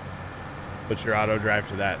 Put your auto drive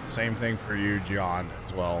to that. Same thing for you, John,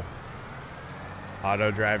 as well.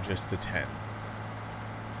 Auto drive just to 10.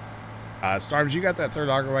 Storms, you got that third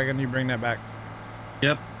auger wagon? You bring that back?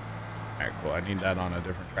 Yep. All right, cool. I need that on a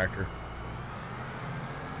different tractor.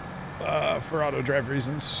 For auto drive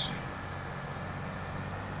reasons.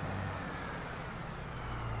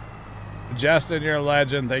 Justin, you're a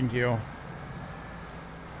legend. Thank you.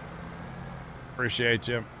 Appreciate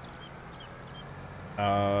you.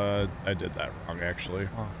 I did that wrong, actually.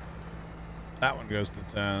 Huh. That one goes to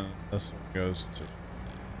 10. This one goes to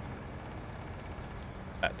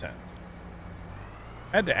that 10.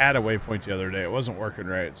 I had to add a waypoint the other day. It wasn't working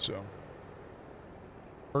right, so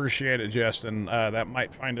appreciate it, Justin. That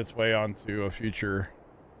might find its way onto a future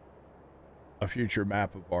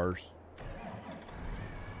map of ours.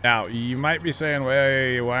 Now, you might be saying,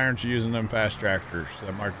 "Wait, why aren't you using them fast tractors?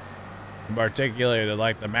 Them articulated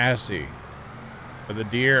like the Massey or the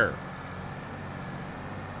Deer."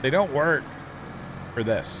 They don't work for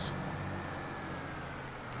this.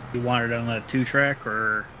 You want it on that 2-track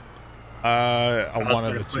or? One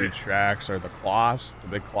of the 2 tracks, or the Kloss, the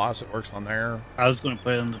big Kloss that works on there. I was going to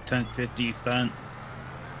put it on the 1050 Fent.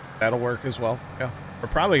 That'll work as well. Yeah, we're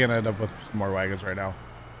probably gonna end up with some more wagons right now.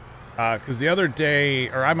 Because the other day,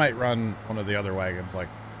 or I might run one of the other wagons like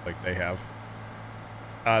they have.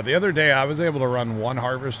 The other day, I was able to run 1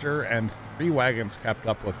 harvester and 3 wagons kept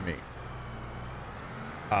up with me.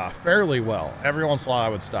 Fairly well. Every once in a while, I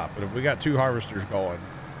would stop, but if we got 2 harvesters going,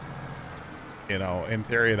 you know, in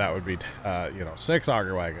theory, that would be, 6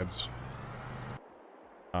 auger wagons.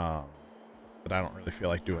 But I don't really feel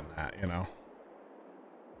like doing that, you know.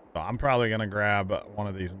 So I'm probably going to grab one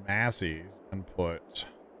of these Masseys and put...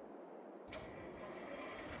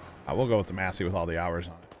 we'll go with the Massey with all the hours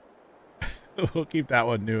on it. We'll keep that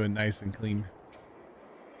one new and nice and clean.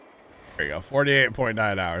 There you go.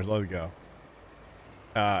 48.9 hours. Let's go.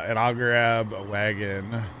 And I'll grab a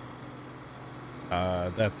wagon...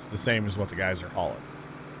 that's the same as what the guys are hauling.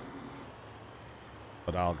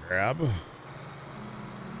 But I'll grab.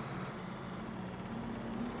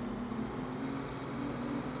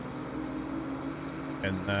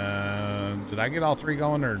 And then, did I get all 3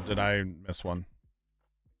 going, or did I miss one?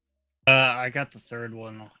 I got the 3rd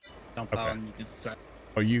one. I'll jump Okay. out and you can set.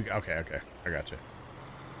 Oh, you, okay. I got you.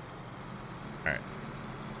 All right.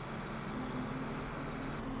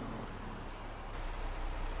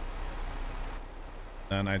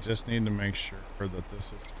 Then I just need to make sure that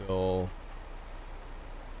this is still...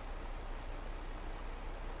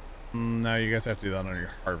 No, you guys have to do that on your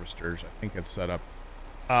harvesters. I think it's set up.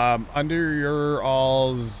 Under your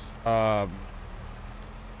all's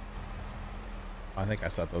I think I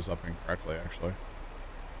set those up incorrectly, actually.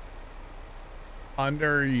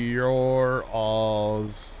 Under your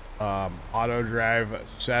all's auto drive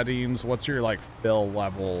settings, what's your like fill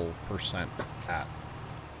level percent at?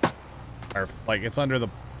 Or like it's under the,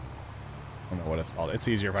 I don't know what it's called. It's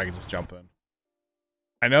easier if I can just jump in.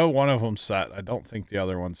 I know one of them's set. I don't think the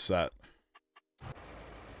other one's set.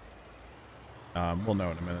 We'll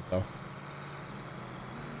know in a minute though.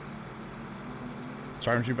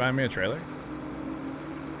 Sorry, aren't you buying me a trailer?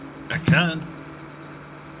 I can.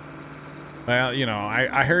 Well, you know,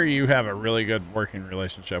 I hear you have a really good working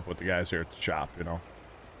relationship with the guys here at the shop, you know.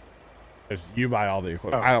 Because you buy all the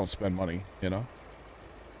equipment. Oh. I don't spend money, you know.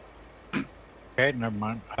 Okay, never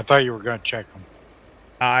mind. I thought you were going to check them.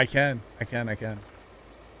 I can.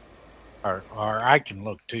 Or I can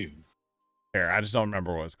look too. Here, I just don't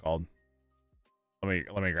remember what it's called. Let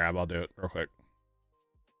me grab. I'll do it real quick.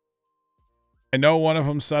 I know one of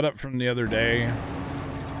them set up from the other day.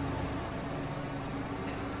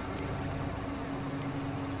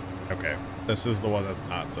 Okay, this is the one that's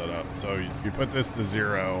not set up. So you put this to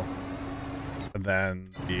 0, and then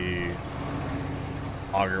the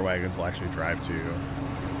auger wagons will actually drive to you.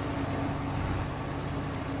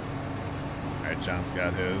 All right, John's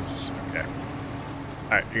got his. Okay.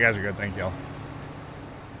 All right, you guys are good. Thank y'all.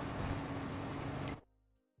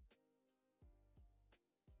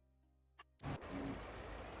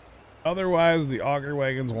 Otherwise, the auger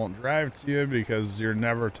wagons won't drive to you because you're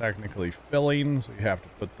never technically filling, so you have to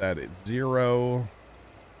put that at 0.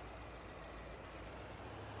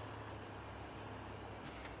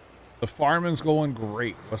 The farming's going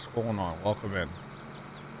great. What's going on? Welcome in.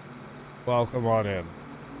 Welcome on in.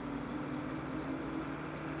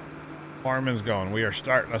 Farming's going. We are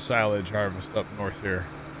starting a silage harvest up north here.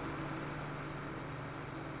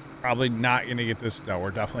 Probably not going to get this. No, we're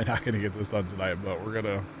definitely not going to get this done tonight, but we're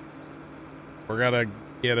gonna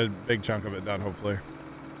get a big chunk of it done, hopefully.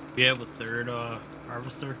 Do you have a third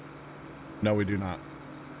harvester? No, we do not.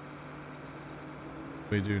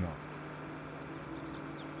 We do not.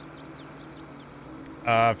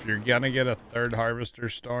 If you're gonna get a third harvester,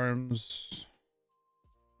 Storms,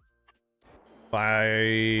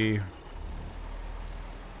 buy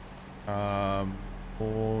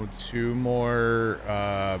 2 more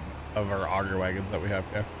of our auger wagons that we have,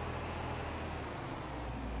 okay?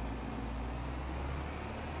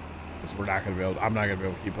 Because we're not gonna be able to, I'm not gonna be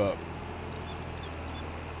able to keep up.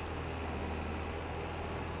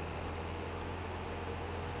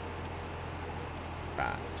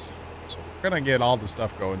 Right. So we're gonna get all the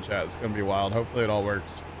stuff going, chat. It's gonna be wild. Hopefully it all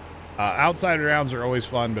works. Outside rounds are always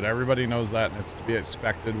fun, but everybody knows that, and it's to be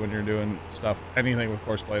expected when you're doing stuff, anything with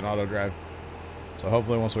course play and auto drive. So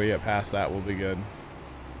hopefully once we get past that, we'll be good.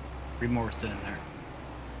 3 more sitting there.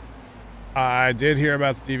 I did hear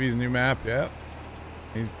about Stevie's new map. Yeah,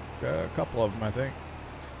 he's a couple of them, I think.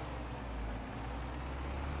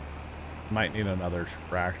 Might need another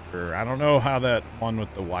tractor. I don't know how that one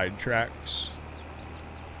with the wide tracks.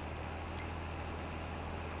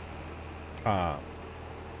 I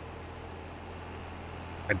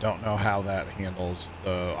don't know how that handles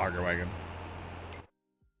the auger wagon.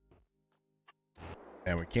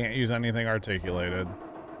 And we can't use anything articulated.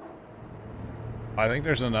 I think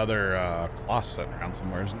there's another cloth sitting around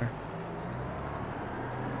somewhere, isn't there?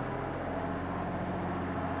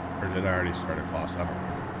 Or did I already start a cloth? I don't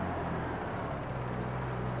know.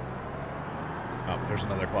 Oh, there's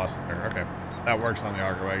another cloth in there. Okay. That works on the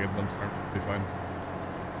auger wagons, then Storm should be fine.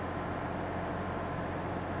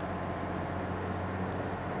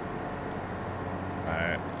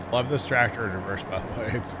 Alright. Love this tractor in reverse, by the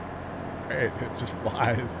way. It's great. It just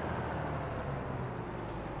flies.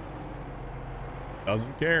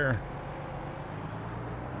 Doesn't care.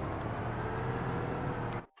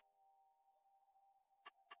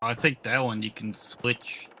 I think that one you can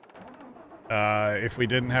switch. If we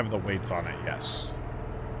didn't have the weights on it, yes.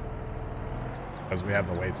 Because we have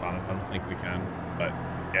the weights on it, I don't think we can. But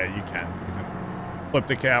yeah, you can. You can flip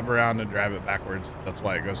the cab around and drive it backwards. That's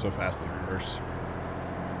why it goes so fast in reverse.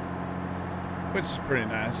 Which is pretty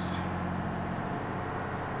nice.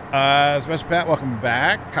 Special Pat, welcome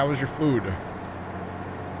back. How was your food?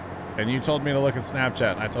 And you told me to look at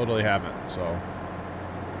Snapchat, and I totally haven't, so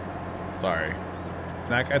sorry.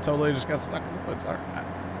 That guy totally just got stuck in the woods. All right.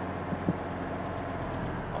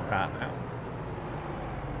 All right now.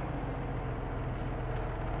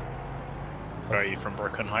 Are you from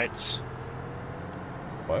Brooklyn Heights?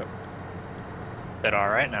 What? That all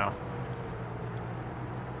right now?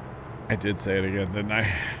 I did say it again, didn't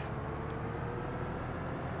I?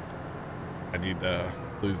 I need to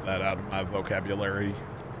lose that out of my vocabulary.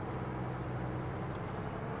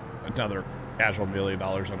 Another casual $1 million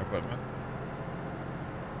on equipment.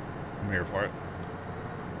 I'm here for it.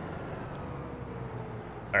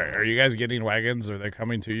 All right, are you guys getting wagons? Are they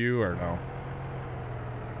coming to you or no?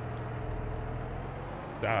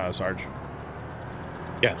 Sarge.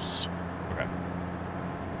 Yes. Okay.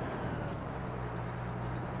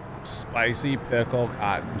 Spicy pickle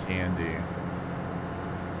cotton candy.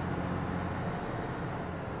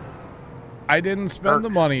 I didn't spend the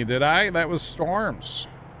money, did I? That was Storm's.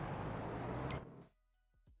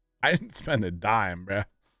 I didn't spend a dime, bruh.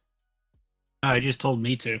 I just told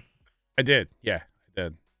me to. I did. Yeah, I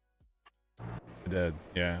did. I did.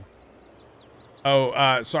 Yeah.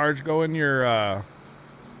 Oh, Sarge, go in your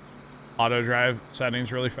auto drive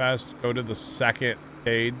settings really fast. Go to the second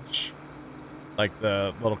page, like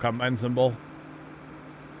the little combine symbol.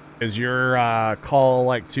 Is your call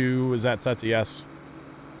like 2? Is that set to yes?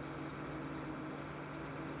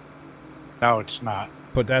 No, it's not.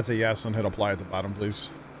 Put that to yes and hit apply at the bottom, please.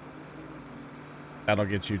 That'll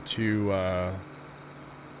get you 2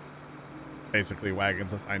 basically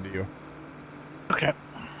wagons assigned to you. Okay.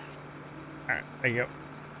 Alright, thank you.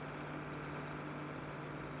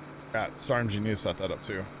 Got Storms, you need to set that up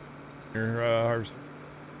too. Your harvest.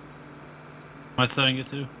 Am I setting it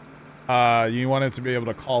to? You want it to be able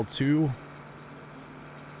to call 2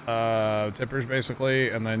 tippers basically,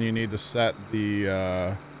 and then you need to set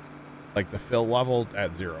the like the fill level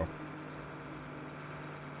at 0.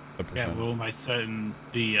 Yeah, well, am I setting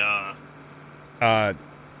the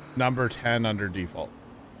number 10 under default?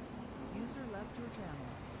 User left your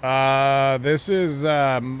channel. This is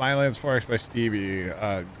Mylands Forex by Stevie.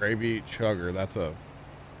 Gravy Chugger. That's a...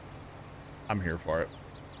 I'm here for it.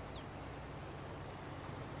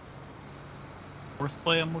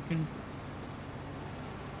 horseplay I'm looking?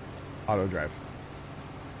 Auto drive.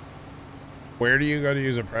 Where do you go to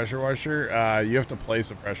use a pressure washer? You have to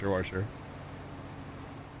place a pressure washer.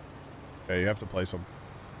 Yeah, you have to place them.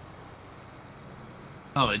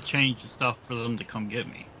 Oh, it changed the stuff for them to come get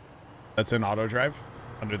me. That's in auto drive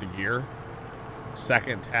under the gear.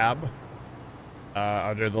 Second tab.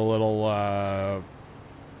 Under the little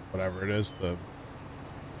whatever it is,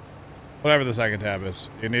 whatever the second tab is.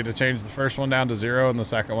 You need to change the first one down to 0 and the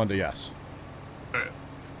second one to yes. Alright.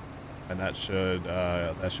 And that should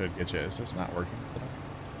get you. Is this not working?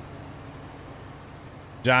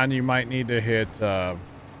 John, you might need to hit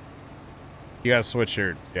you gotta switch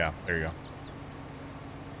your, yeah, there you go.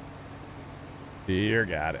 You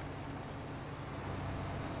got it.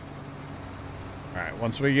 Alright,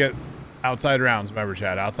 once we get outside rounds, remember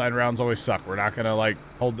chat, outside rounds always suck. We're not gonna like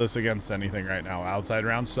hold this against anything right now. Outside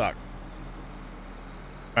rounds suck.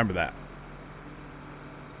 Remember that.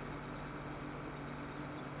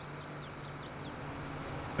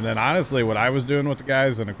 And then honestly, what I was doing with the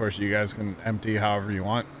guys, and of course you guys can empty however you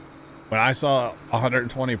want. When I saw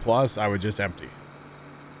 120 plus, I would just empty.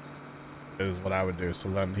 Is what I would do. So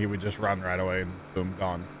then he would just run right away and boom,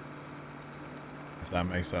 gone. If that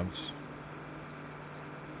makes sense.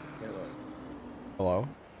 Hello. Hello?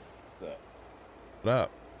 What's up? What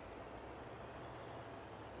up?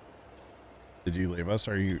 Did you leave us?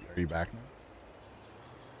 Are you back now?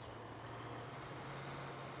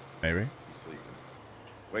 Maybe. You sleeping?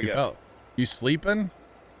 Wake You up. fell. You sleeping?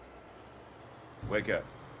 Wake up.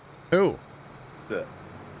 Who? What's up?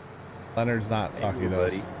 Leonard's not Hey, talking to little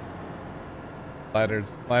us. buddy.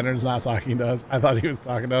 Leonard's not talking to us. I thought he was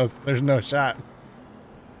talking to us. There's no shot.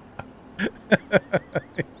 He's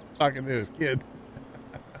talking to his kid.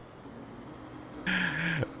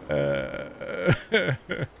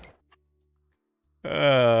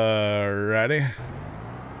 Ready?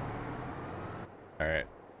 All right,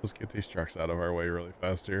 let's get these trucks out of our way really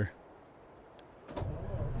fast here.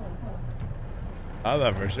 I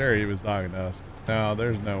thought for sure he was talking to us. No,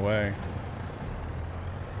 there's no way.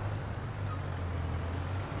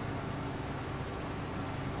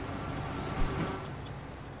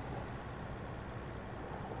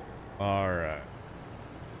 All right.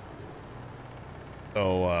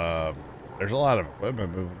 So, there's a lot of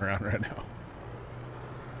equipment moving around right now.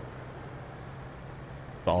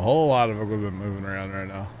 A whole lot of equipment moving around right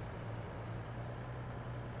now.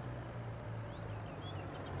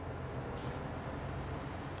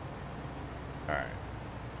 All right.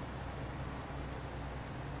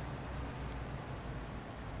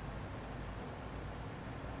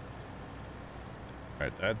 All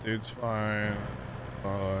right, that dude's fine.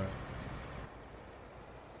 Am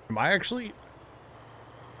I actually?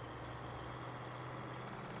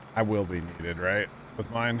 I will be needed, right?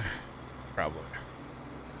 With mine? Probably.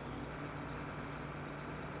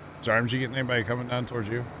 So, aren't you getting anybody coming down towards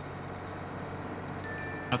you?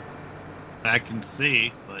 I can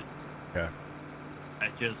see, but Okay.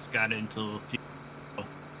 just got into the field.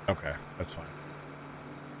 Okay, that's fine.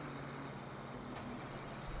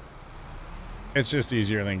 It's just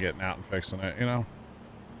easier than getting out and fixing it, you know?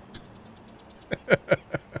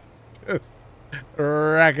 Just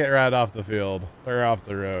wreck it right off the field or off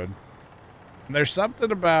the road. And there's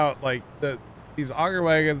something about like these auger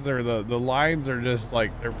wagons or the lines are just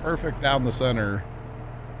like they're perfect down the center.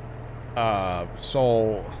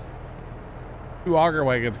 So two auger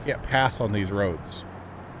wagons can't pass on these roads,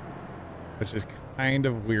 which is kind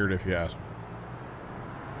of weird if you ask me.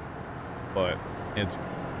 But it's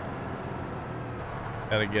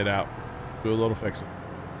gotta get out, do a little fixing.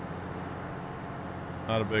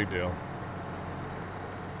 Not a big deal.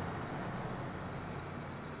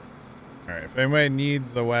 All right, if anybody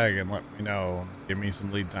needs a wagon, let me know. Give me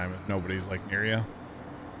some lead time if nobody's like near you.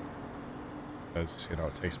 Because, you know,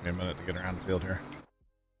 it takes me a minute to get around the field here.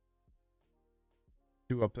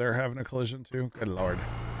 Two up there having a collision too? Good Lord.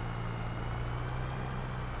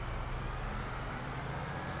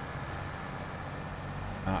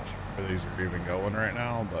 Not sure where these are even going right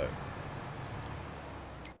now, but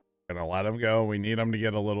gonna let them go. We need them to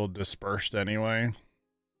get a little dispersed anyway,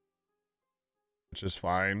 which is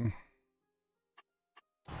fine.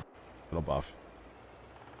 Little buff.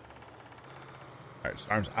 All right,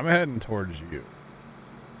 Storms, I'm heading towards you.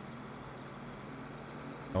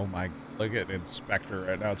 Oh my, look at Inspector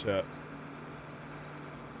right now, chat.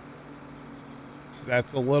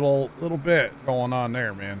 That's a little bit going on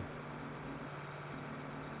there, man.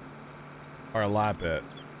 Or a lot bit.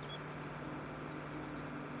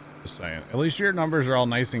 Just saying. At least your numbers are all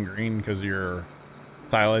nice and green because of your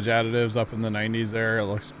silage additives up in the 90s there. It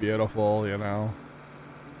looks beautiful, you know.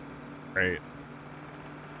 Great.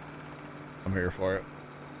 I'm here for it.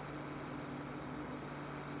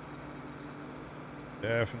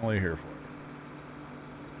 Definitely here for it.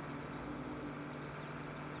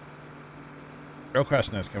 Real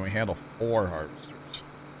question is, can we handle 4 harvesters?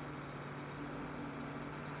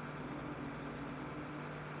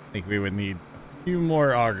 I think we would need a few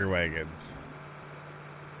more auger wagons.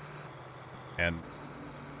 And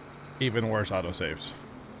even worse autosaves.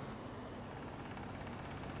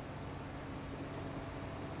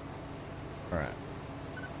 Alright.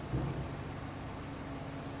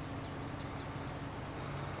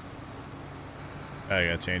 I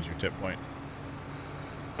gotta change your tip point.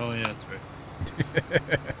 Oh yeah, that's right.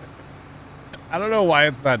 I don't know why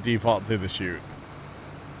it's not default to the chute.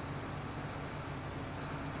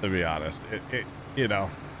 To be honest, it you know,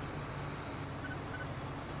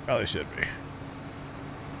 probably should be.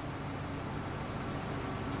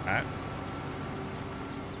 Alright.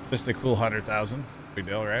 Just a cool 100,000. Big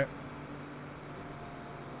deal, right?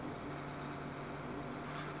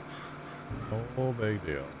 Oh, big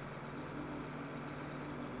deal.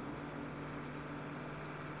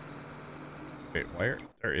 Wait, where?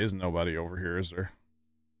 There is nobody over here, is there?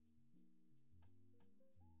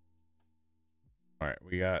 Alright,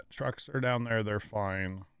 we got trucks are down there, they're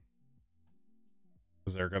fine.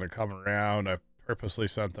 Because they're going to come around. I purposely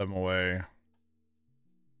sent them away.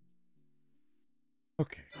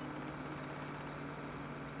 Okay.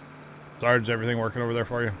 Sarge, everything working over there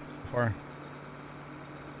for you so far?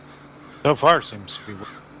 So far, seems to be.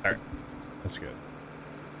 Alright, that's good.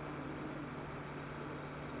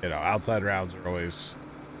 You know, outside rounds are always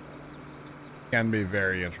can be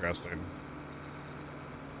very interesting.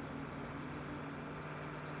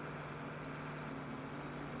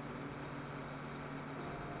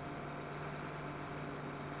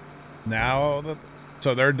 Now that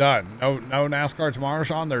so they're done. No NASCAR tomorrow,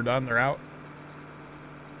 Sean. They're done. They're out.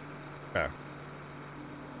 Okay.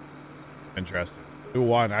 Interesting. Who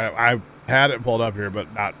won? I had it pulled up here,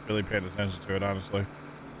 but not really paying attention to it, honestly.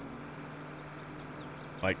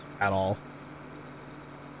 Like, at all.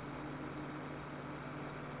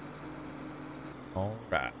 All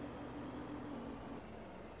right.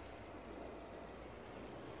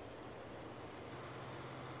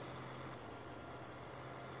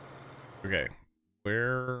 Okay.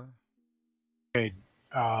 Where? Okay.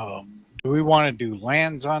 Do we want to do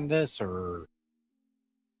lands on this or?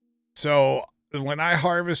 So when I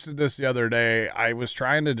harvested this the other day, I was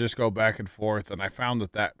trying to just go back and forth, and I found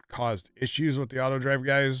that caused issues with the auto drive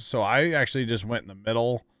guys. So I actually just went in the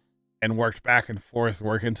middle and worked back and forth,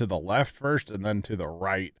 working to the left first and then to the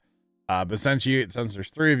right. But since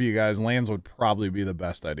there's 3 of you guys, lands would probably be the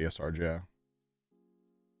best idea, Sarge. Yeah.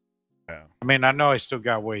 I mean, I know I still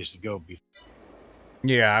got ways to go.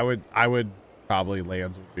 Yeah, I would probably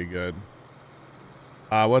lands would be good.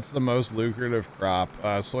 What's the most lucrative crop?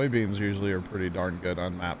 Soybeans usually are pretty darn good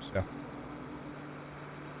on maps. Yeah.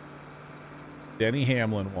 Denny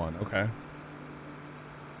Hamlin won. Okay.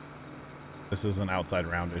 This is an outside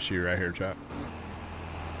round issue right here, chat.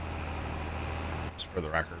 Just for the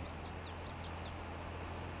record.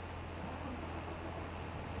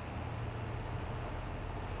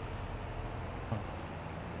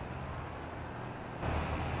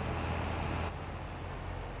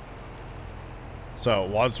 So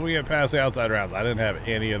once we get past the outside rounds, I didn't have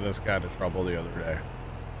any of this kind of trouble the other day.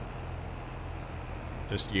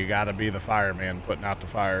 Just you got to be the fireman putting out the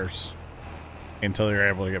fires until you're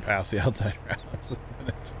able to get past the outside rounds, and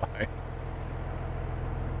it's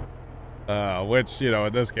fine. Which, you know,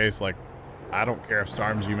 in this case, like, I don't care if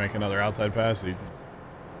Storms you make another outside pass.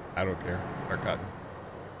 I don't care. Start cutting.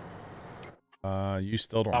 You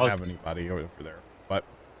still don't have anybody over there, but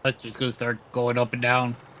I was just gonna start going up and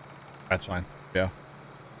down. that's fine. Yeah.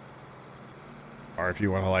 Or if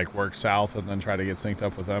you want to like work south and then try to get synced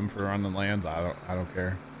up with them for running lands, I don't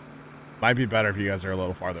care. Might be better if you guys are a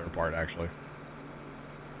little farther apart, actually.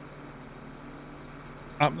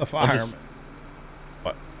 I'm the fireman.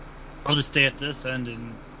 What? I'll just stay at this end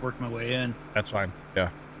and work my way in. That's fine. Yeah.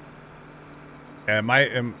 Yeah,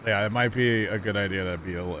 it might be a good idea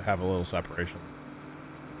to have a little separation,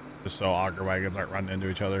 just so auger wagons aren't running into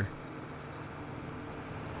each other.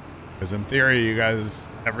 Because in theory, you guys,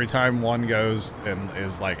 every time one goes and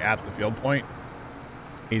is like at the field point,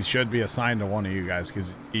 he should be assigned to one of you guys,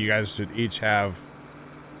 because you guys should each have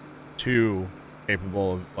two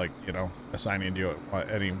capable of, like, you know, assigning to you at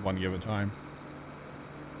any one given time.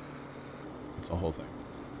 It's a whole thing.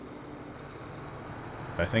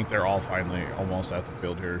 I think they're all finally almost at the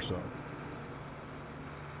field here, so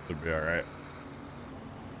should be all right.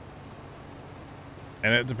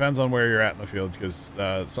 And it depends on where you're at in the field, because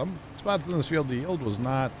some spots in this field, the yield was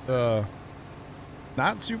not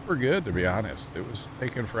super good, to be honest. It was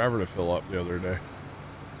taking forever to fill up the other day.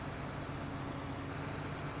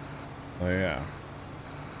 Oh yeah.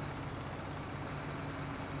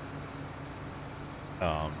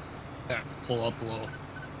 Yeah, pull up a little.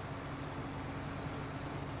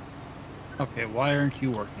 Okay, why aren't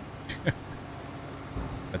you working?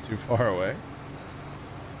 Not too far away.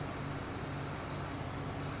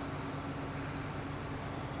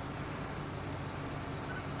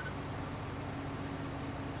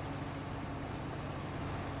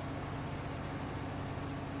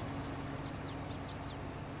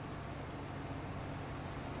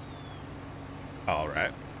 All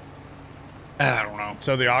right. I don't know.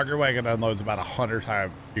 So the auger wagon unloads about 100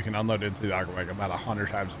 times. You can unload into the auger wagon about 100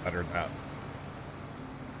 times better than that.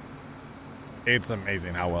 It's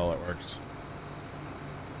amazing how well it works.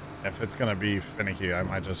 If it's going to be finicky, I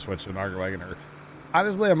might just switch to an auger wagon. Or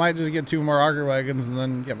honestly, I might just get 2 more auger wagons and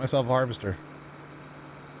then get myself a harvester.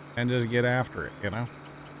 And just get after it, you know?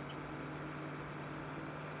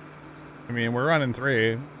 I mean, we're running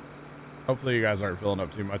 3. Hopefully you guys aren't filling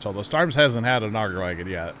up too much. Although Storms hasn't had an auger wagon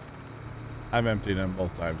yet. I've emptied them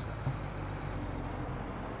both times now.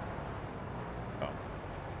 Oh.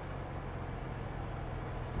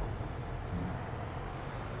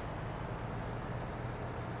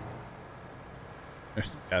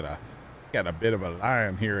 There's got a bit of a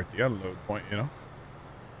line here at the unload point, you know.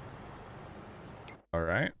 All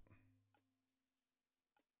right.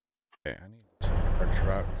 Okay, I need some more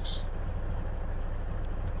trucks.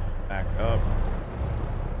 Back up.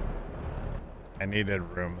 I needed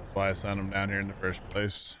room. That's why I sent them down here in the first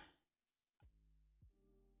place.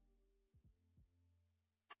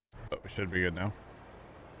 But we should be good now.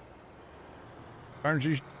 Aren't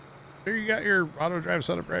you sure you got your auto drive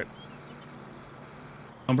set up right?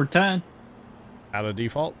 Number 10. Out of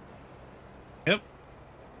default? Yep.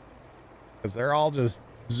 Because they're all just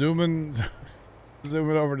zooming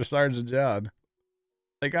over to Sergeant John.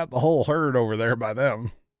 They got the whole herd over there by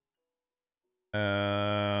them.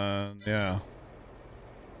 Yeah.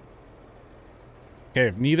 Okay,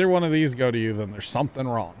 if neither one of these go to you, then there's something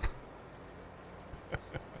wrong.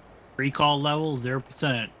 Recall level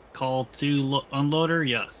 0%. Call to unloader,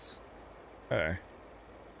 yes. Okay.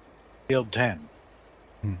 Field 10.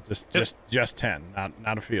 Just 10,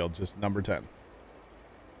 not a field, just number 10.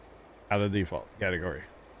 Out of default category.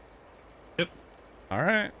 Yep. All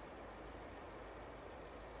right.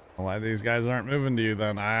 Why these guys aren't moving to you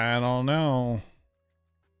then, I don't know.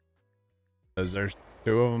 Because there's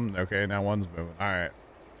 2 of them. Okay, now one's moving. All right.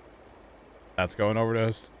 That's going over to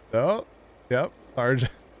us. Oh, yep.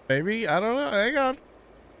 Sergeant. Maybe. I don't know. Hang on.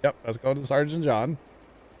 Yep. That's going to Sergeant John.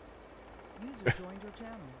 User joined your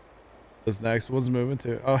channel. This next one's moving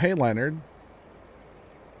too. Oh, hey, Leonard.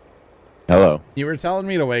 Hello. You were telling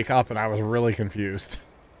me to wake up and I was really confused.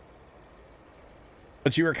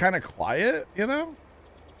 But you were kind of quiet, you know?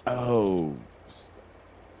 Oh.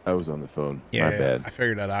 I was on the phone. Yeah, My bad. I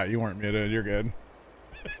figured that out. You weren't muted. You're good.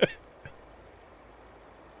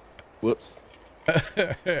 Whoops. All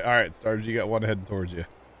right, Stars, you got one heading towards you.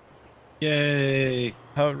 Yay!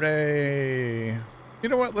 Hooray! You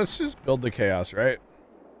know what? Let's just build the chaos, right?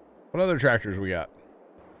 What other tractors we got?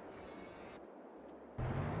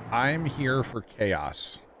 I'm here for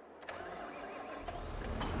chaos.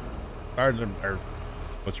 Stars, or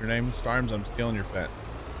what's your name? Starms, I'm stealing your fit.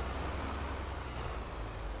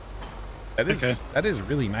 That is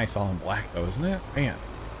really nice all in black though, isn't it? Man.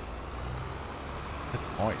 That's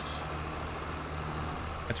nice.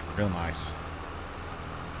 That's real nice.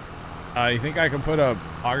 You think I can put a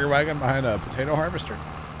auger wagon behind a potato harvester?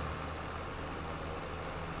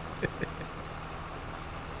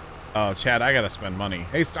 Oh, Chad, I gotta spend money.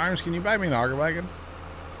 Hey, Starms, can you buy me an auger wagon?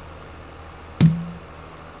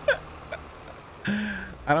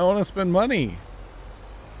 I don't want to spend money.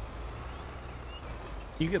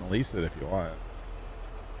 You can lease it if you want. All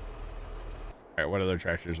right, what other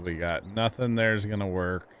tractors we got? Nothing there's gonna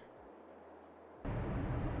work.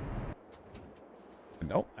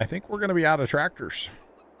 Nope, I think we're gonna be out of tractors.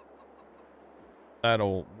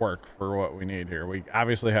 That'll work for what we need here. We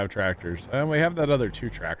obviously have tractors, and we have that other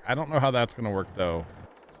 2-track. I don't know how that's gonna work though,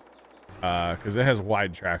 because it has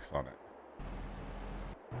wide tracks on it.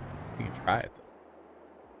 You can try it though.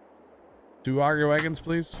 2 auger wagons,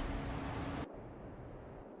 please.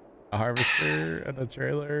 A harvester and a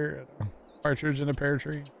trailer, and a partridge and a pear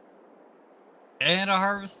tree. And a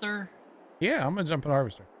harvester? Yeah, I'm gonna jump in a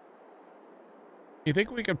harvester. You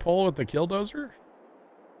think we could pull with the killdozer?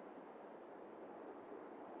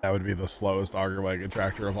 That would be the slowest auger wagon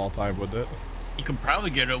tractor of all time, wouldn't it? You could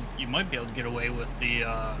probably you might be able to get away with the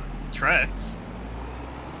Trex.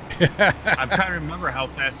 I'm trying to remember how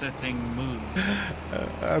fast that thing moves.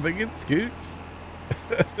 I think it scoots.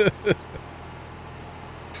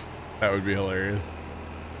 That would be hilarious.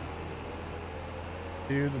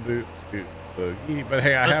 Do the boot scoot boogie. But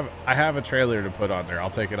hey, I have a trailer to put on there. I'll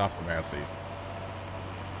take it off the Massies.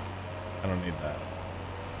 I don't need that.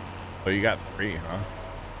 Oh, you got 3, huh?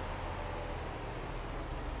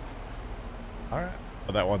 All right.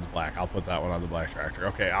 Oh, that one's black. I'll put that one on the black tractor.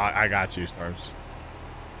 Okay, I got you, Stars.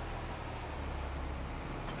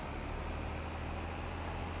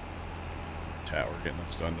 Chat, we're getting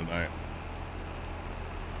this done tonight.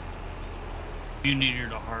 You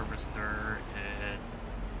needed a harvester and...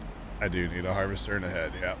 I do need a harvester and a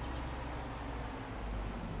head, yeah.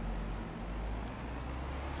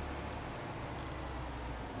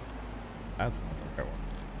 That's not the right one.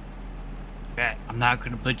 Bet I'm not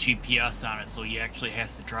going to put GPS on it, so he actually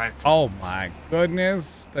has to drive. Oh my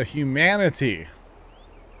goodness, the humanity.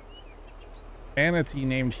 Humanity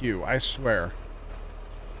named Hugh, I swear.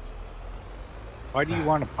 Why do you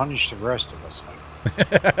want to punish the rest of us like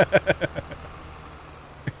that?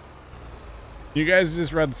 You guys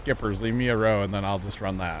just run skippers, leave me a row, and then I'll just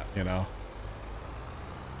run that, you know?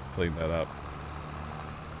 Clean that up.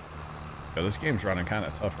 Yeah, this game's running kind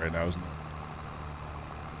of tough right now, isn't it?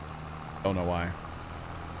 Don't know why.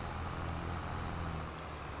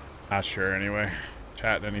 Not sure anyway.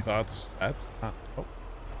 Chat, any thoughts? That's not... Oh.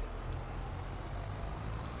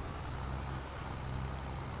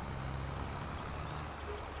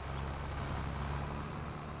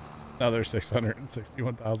 Another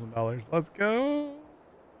 $661,000. Let's go.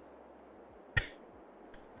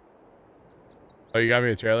 Oh, you got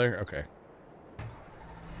me a trailer? Okay.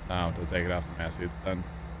 Now to take it off the Massey, it's done.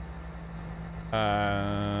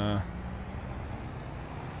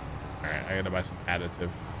 Alright, I gotta buy some additive.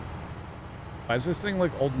 Why does this thing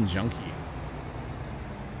look old and junky?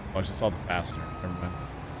 Oh, it's just all the fastener. Never mind.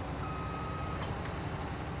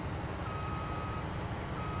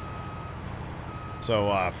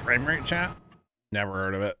 So, frame rate chat? Never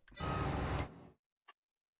heard of it.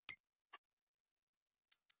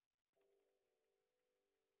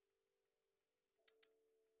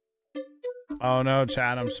 Oh no,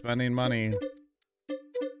 chat, I'm spending money.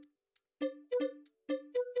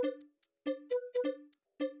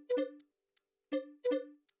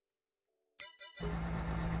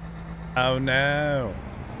 Oh no.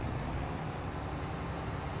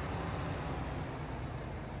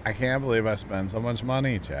 I can't believe I spent so much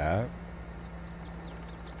money, chat.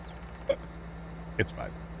 It's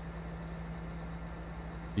fine.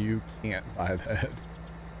 You can't buy that.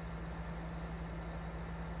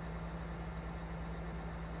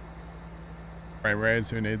 Frame rates,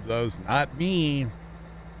 who needs those? Not me.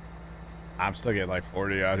 I'm still getting like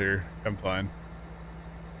 40 out here. I'm fine.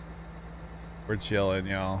 We're chilling,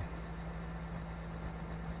 y'all.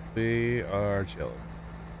 We are chilling.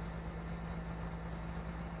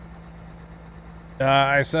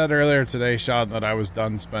 I said earlier today, Sean, that I was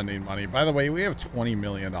done spending money. By the way, we have $20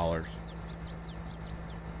 million.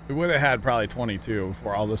 We would have had probably 22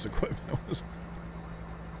 before all this equipment was.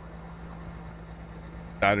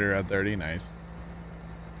 Got her at 30, nice.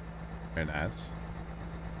 Very nice.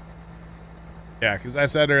 Yeah, because I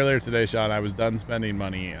said earlier today, Sean, I was done spending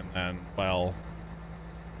money, and then, well...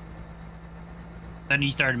 Then he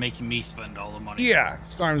started making me spend all the money. Yeah,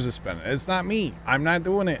 Storms is spending it. It's not me. I'm not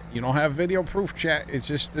doing it. You don't have video proof, chat. It's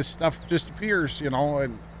just this stuff just appears, you know,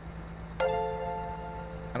 and...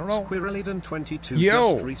 I don't know. Squirrelidan22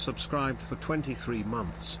 Yo. just resubscribed for 23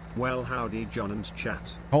 months. Well, howdy, John and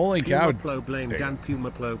chat. Holy cow. Puma Plow blame Dan. Dan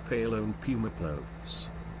Puma Plow pale own Puma Plows.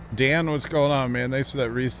 Dan, what's going on, man? Thanks for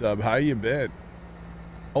that resub. How you been?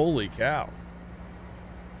 Holy cow.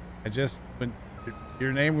 When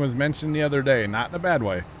your name was mentioned the other day, not in a bad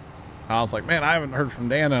way. I was like, man, I haven't heard from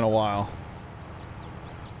Dan in a while.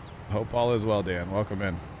 Hope all is well, Dan. Welcome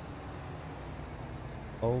in.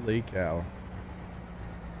 Holy cow.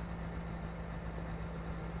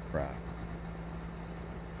 Right.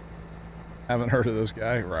 Haven't heard of this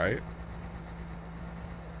guy, right?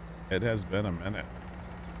 It has been a minute.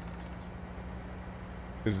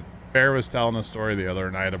 Because Bear was telling a story the other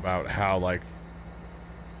night about how, like,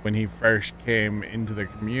 when he first came into the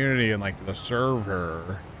community and, like, the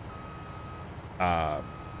server, how,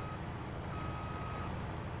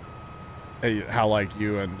 like,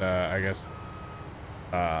 you and, I guess,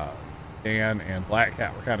 Dan and Black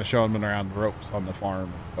Cat were kind of showing him around the ropes on the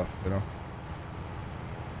farm and stuff, you know?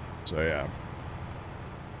 So, yeah.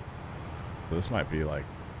 So this might be, like,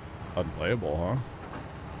 unplayable, huh?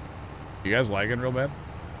 You guys lagging real bad?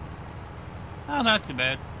 Oh, not too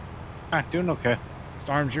bad. Doing okay.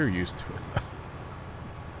 Storms, you're used to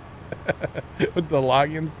it. With the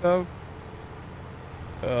login stuff?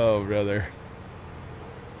 Oh, brother.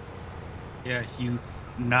 Yeah, you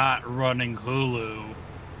not running Hulu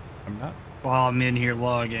I'm not. while I'm in here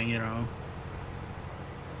logging, you know.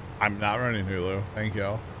 I'm not running Hulu. Thank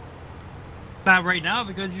you. Not right now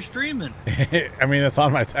because you're streaming. I mean, it's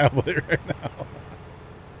on my tablet right now.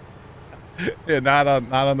 Yeah, not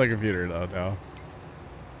on the computer though. No.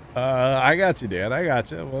 I got you, Dan. I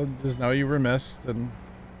got you. Well, just know you were missed, and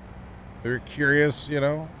we were curious. You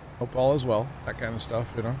know, hope all is well. That kind of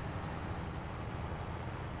stuff. You know.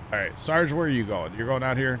 All right, Sarge, where are you going? You're going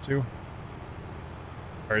out here too,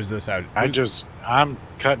 or is this out? I'm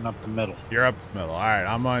cutting up the middle. You're up the middle. All right,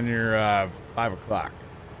 I'm on your 5 o'clock.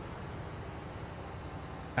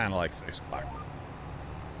 Kind of like 6 o'clock.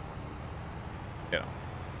 You know.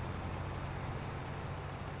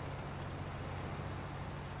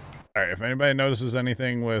 All right, if anybody notices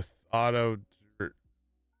anything with auto,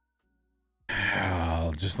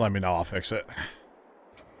 just let me know. I'll fix it.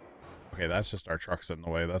 Okay, that's just our trucks in the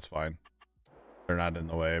way. That's fine. They're not in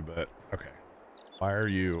the way, but okay. Why are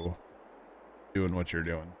you doing what you're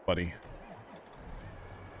doing, buddy?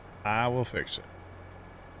 I will fix it.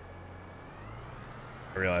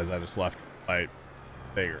 I realize I just left my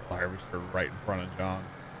bigger harvester right in front of John.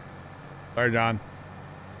 Sorry, John.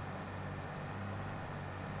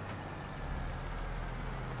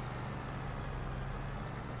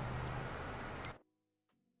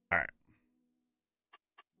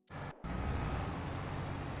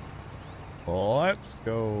 Let's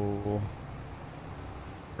go.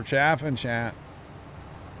 We're chaffing, chat.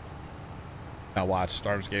 Now watch,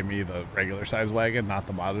 Stars gave me the regular size wagon, not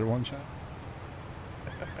the modded one, chat.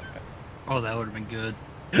 Oh, that would have been good.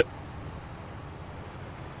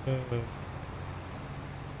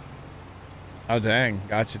 Oh, dang.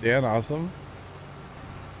 Gotcha, Dan. Awesome.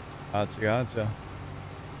 Gotcha.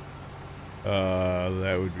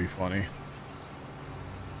 That would be funny.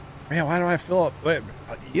 Man, why do I fill up? Wait,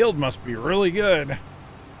 yield must be really good.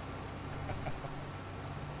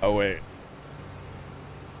 Oh, wait.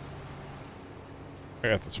 I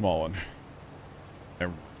got the small one.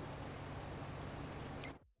 Never.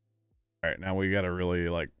 All right, now we got to really,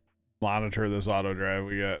 like, monitor this auto drive.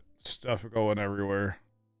 We got stuff going everywhere.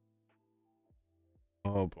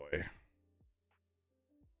 Oh, boy.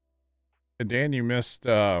 And Dan, you missed,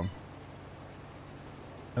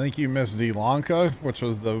 I think you missed Zelanka, which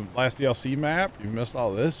was the last DLC map. You missed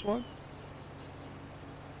all this one?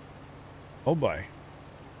 Oh boy.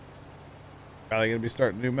 Probably gonna be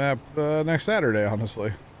starting a new map next Saturday,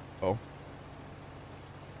 honestly. Oh.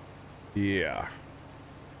 Yeah.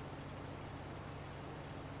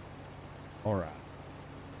 Alright.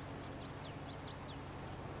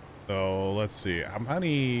 So let's see. How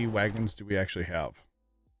many wagons do we actually have?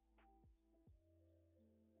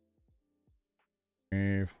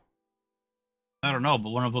 I don't know,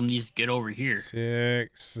 but one of them needs to get over here.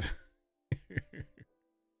 6.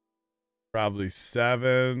 Probably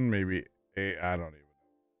 7, maybe 8. I don't even know.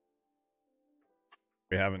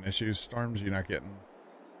 We having issues, Storms? You're not getting...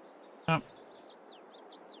 Oh.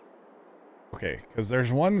 Okay, because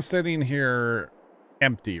there's one sitting here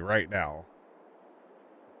empty right now.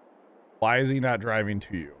 Why is he not driving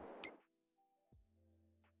to you?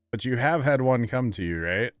 But you have had one come to you,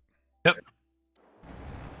 right? Yep.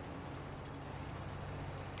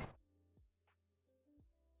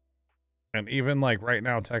 And even like right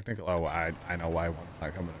now, technically, oh, I know why one's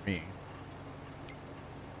not coming to me.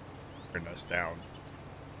 Turn us down.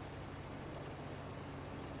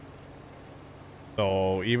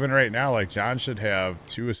 So even right now, like John should have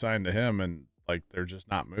 2 assigned to him, and like they're just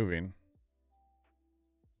not moving.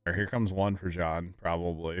 Or here comes 1 for John,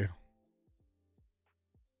 probably.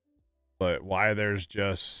 But why there's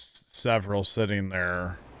just several sitting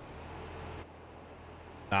there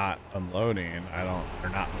not unloading, they're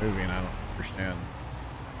not moving, I don't understand.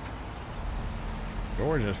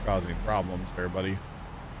 You're just causing problems there, buddy.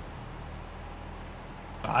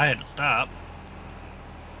 I had to stop.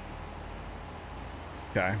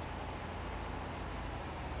 Okay.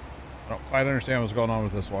 I don't quite understand what's going on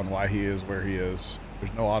with this one, why he is where he is.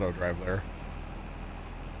 There's no auto drive there.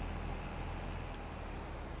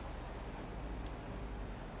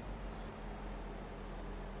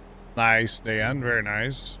 Nice, Dan. Very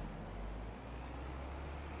nice.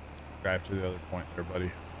 Drive to the other point there, buddy.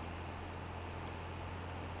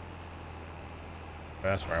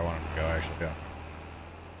 That's where I wanted to go, actually, yeah.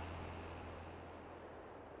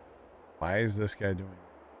 Why is this guy doing that?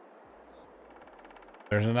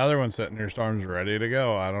 There's another one sitting here, Storm's ready to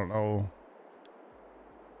go. I don't know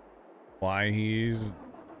why he's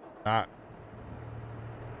not.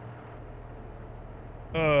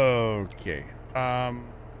 Okay.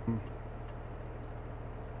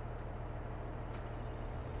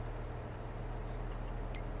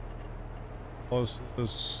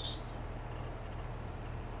 Closest.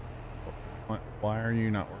 Why are you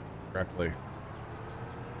not working correctly?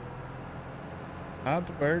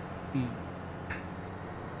 Not working.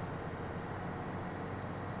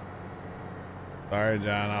 Sorry,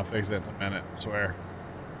 John. I'll fix it in a minute. I swear.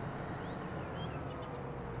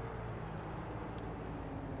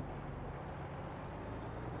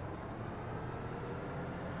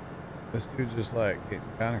 This dude's just like getting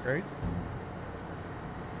kind of crazy.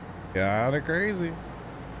 Kind of crazy.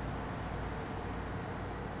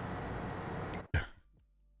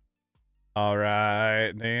 All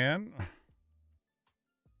right, Dan.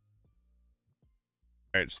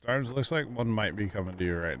 All right, Stars, looks like one might be coming to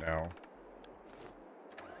you right now.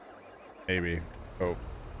 Maybe. Hope.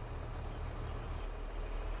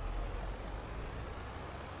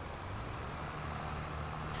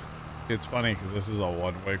 It's funny because this is a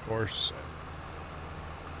one-way course.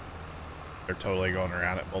 They're totally going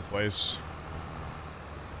around it both ways.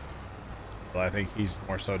 But I think he's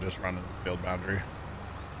more so just running the field boundary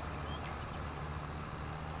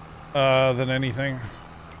than anything.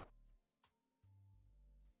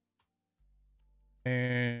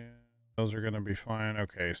 And those are going to be fine.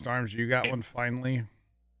 Okay, Storms, you got one finally?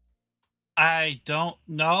 I don't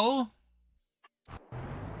know.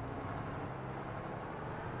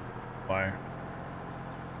 Why?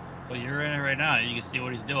 Well, you're in it right now. You can see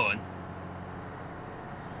what he's doing.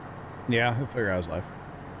 Yeah, he'll figure out his life.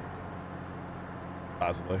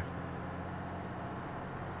 Possibly.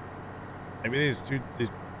 Maybe these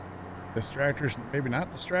distractors, maybe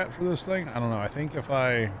not the strat for this thing. I don't know. I think if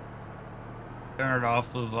I Turn it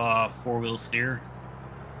off of four-wheel steer.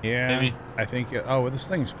 yeah, Maybe. I think it, oh, this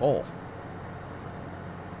thing's full.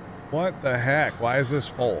 What the heck? Why is this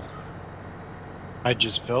full? I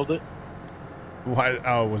just filled it. Why?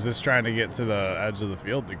 Oh, was this trying to get to the edge of the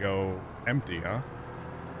field to go empty, huh?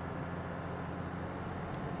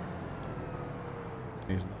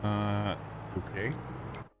 He's not okay.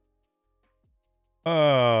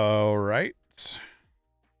 All right.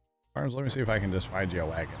 Barnes, let me see if I can just find you a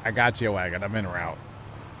wagon. I got you a wagon. I'm in route.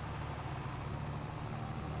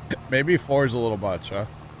 Maybe 4's a little much, huh?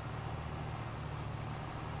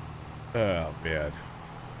 Oh, man.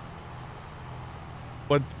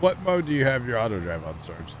 What mode do you have your auto drive on,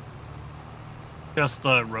 Sarge? Just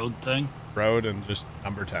the road thing. Road and just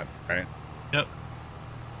number 10, right? Yep.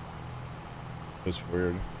 That's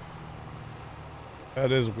weird.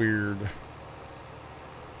 That is weird.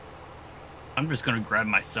 I'm just gonna grab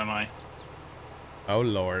my semi. Oh,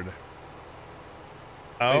 Lord.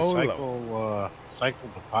 I Oh, Lord. cycle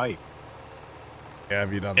the pipe. Yeah,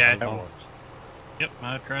 have you done Yeah, that? I know. Yep,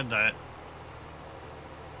 I tried that.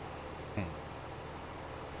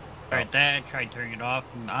 Tried that, tried turning it off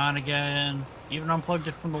and on again. Even unplugged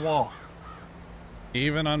it from the wall.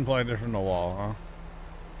 Even unplugged it from the wall,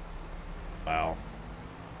 huh?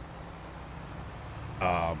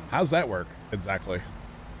 Wow. How's that work exactly?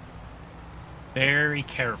 Very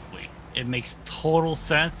carefully. It makes total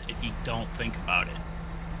sense if you don't think about it.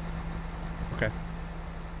 Okay.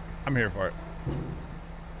 I'm here for it.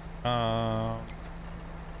 Yeah,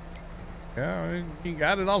 I mean, you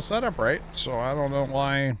got it all set up right, so I don't know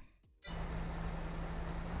why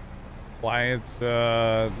it's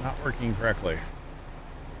not working correctly.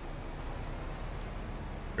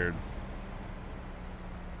 Weird.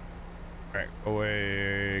 Alright, go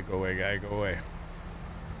away, guy, go away.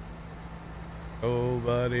 Go,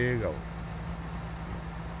 buddy, go.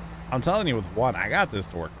 I'm telling you, with one, I got this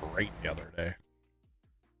to work great the other day.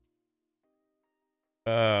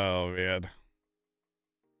 Oh, man.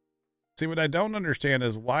 See, what I don't understand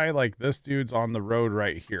is why, like, this dude's on the road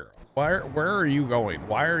right here. Where are you going?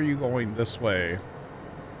 Why are you going this way?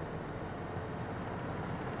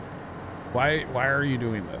 Why are you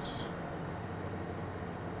doing this?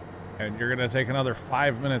 And you're gonna take another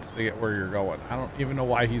 5 minutes to get where you're going. I don't even know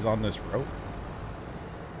why he's on this road.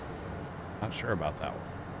 Not sure about that one.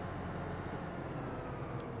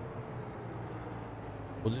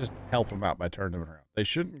 We'll just help him out by turning him around. They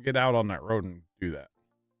shouldn't get out on that road and do that.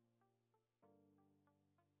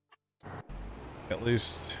 At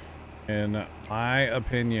least in my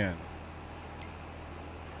opinion.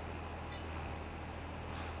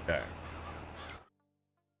 Okay.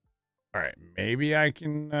 All right, maybe I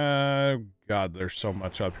can, God, there's so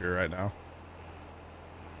much up here right now.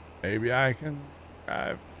 Maybe I can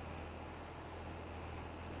drive.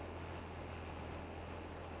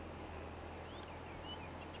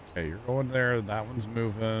 Okay, you're going there. That one's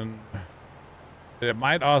moving. It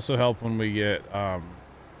might also help when we get,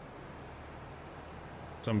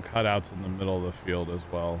 some cutouts in the middle of the field as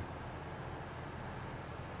well.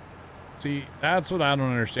 See, that's what I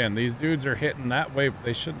don't understand. These dudes are hitting that way, but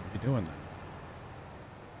they shouldn't be doing that.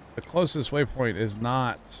 The closest waypoint is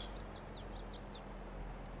not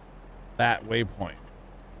that waypoint.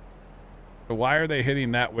 So why are they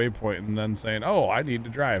hitting that waypoint and then saying, oh, I need to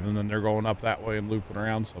drive, and then they're going up that way and looping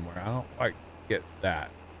around somewhere? I don't quite get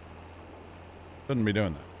that. Shouldn't be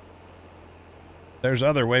doing that. There's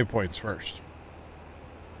other waypoints first.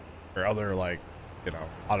 Or other, like, you know,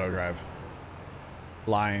 auto drive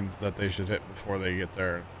lines that they should hit before they get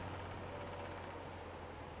there.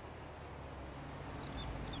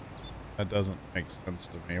 That doesn't make sense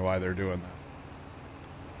to me why they're doing that.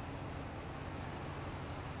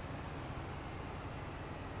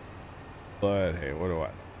 But hey, what do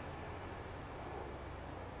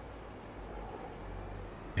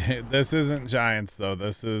I? This isn't Giants though.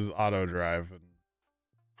 This is auto drive, and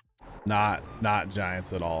not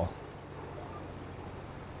Giants at all.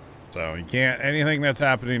 So you can't, anything that's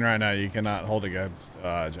happening right now, you cannot hold against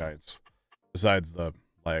Giants. Besides the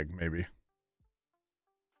lag, maybe.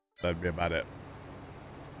 That'd be about it.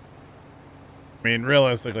 I mean,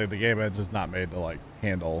 realistically, the game edge is not made to, like,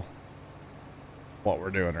 handle what we're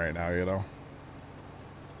doing right now, you know?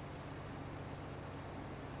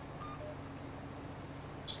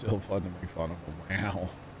 Still fun to make fun of them. Wow.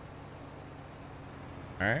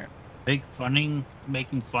 Alright.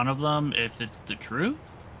 Making fun of them if it's the truth?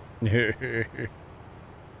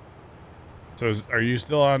 So are you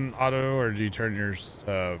still on auto, or do you turn yours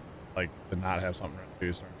like to not have something run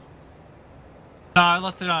 2 stars? No, I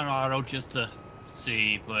left it on auto just to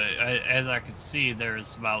see, but as I could see,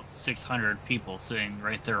 there's about 600 people sitting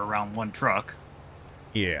right there around one truck.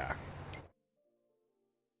 Yeah.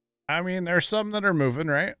 I mean, there's some that are moving,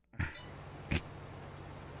 right?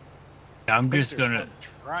 I'm just gonna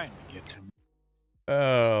trying to get to.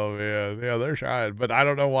 Oh man, yeah, they're trying, but I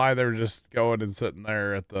don't know why they're just going and sitting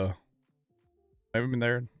there at the. I mean,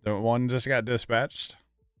 the one just got dispatched.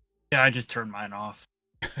 Yeah, I just turned mine off.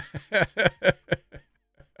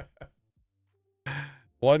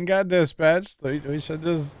 One got dispatched. We should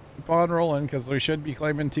just keep on rolling because we should be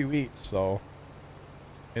claiming 2 each. So,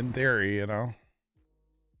 in theory, you know.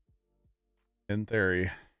 In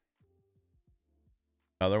theory.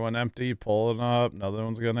 Another one empty, pulling up. Another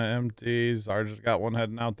one's gonna empty. Sarge's got one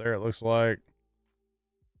heading out there, it looks like.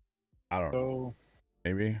 I don't know.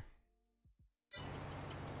 Maybe.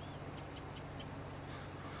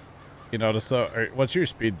 You notice, so what's your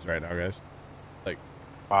speeds right now, guys? Like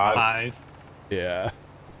 5. Yeah.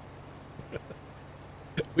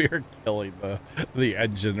 We are killing the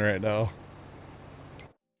engine right now.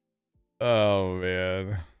 Oh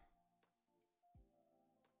man.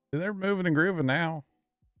 They're moving and grooving now.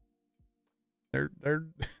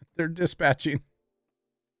 They're dispatching.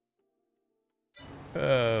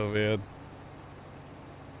 Oh man.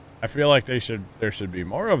 I feel like there should be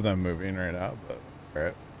more of them moving right now, but all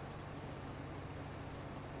right.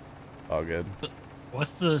 All good.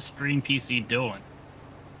 What's the stream PC doing?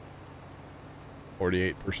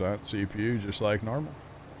 48% CPU, just like normal.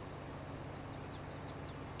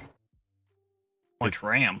 How much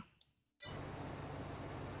RAM?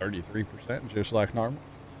 33%, just like normal.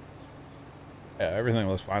 Yeah, everything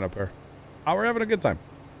looks fine up here. Oh, we're having a good time.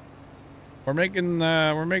 We're making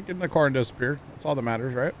the corn disappear. That's all that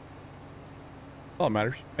matters, right? That's all that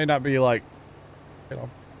matters. May not be like, you know,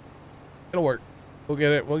 it'll work. We'll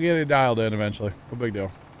get it dialed in eventually. No big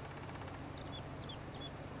deal.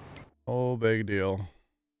 Oh, big deal.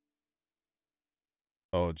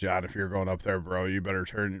 Oh, John, if you're going up there, bro, you better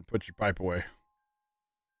put your pipe away.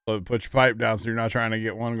 So put your pipe down so you're not trying to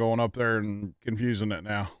get one going up there and confusing it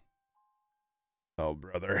now. Oh,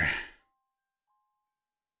 brother.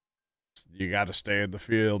 You got to stay in the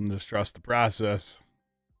field and just trust the process.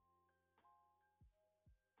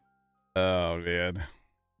 Oh, man.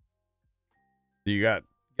 You got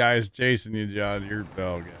guys chasing you, John. You're,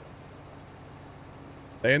 oh, God.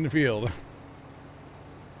 Stay in the field.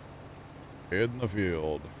 In the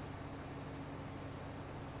field.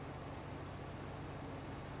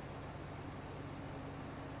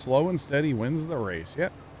 Slow and steady wins the race.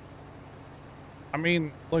 Yep. I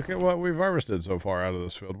mean, look at what we've harvested so far out of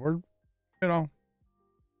this field. We're, you know,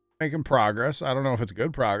 making progress. I don't know if it's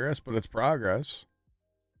good progress, but it's progress.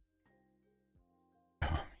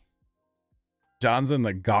 John's in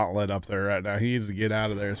the gauntlet up there right now. He needs to get out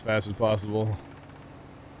of there as fast as possible.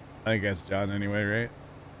 I think that's John anyway, right?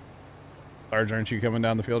 Sarge, aren't you coming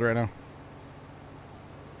down the field right now?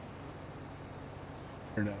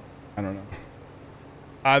 Or no? I don't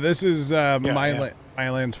know. This is My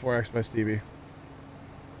Land's 4X by Stevie.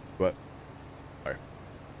 What? Sorry.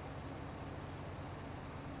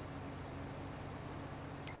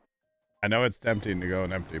 I know it's tempting to go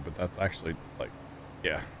and empty, but that's actually like,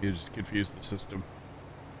 yeah, you just confuse the system.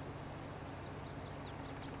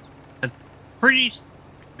 Pretty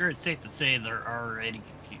sure it's safe to say they're already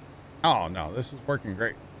confused. Oh no, this is working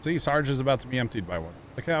great. See, Sarge is about to be emptied by one.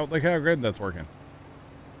 Look how good that's working.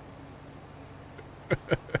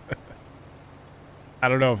 I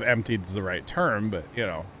don't know if emptied's the right term, but you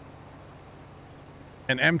know,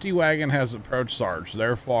 an empty wagon has approached Sarge,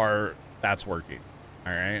 therefore that's working.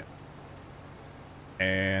 All right,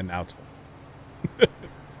 and now it's full.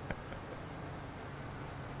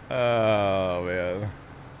 Oh man,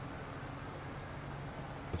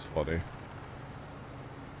 that's funny.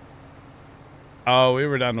 Oh, we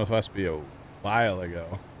were done with Westby a while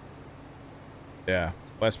ago. Yeah,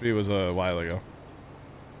 Westby was a while ago.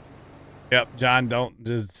 Yep, John, don't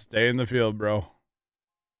just stay in the field, bro.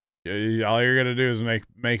 All you're gonna do is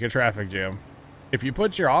make a traffic jam. If you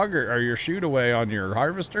put your auger or your chute away on your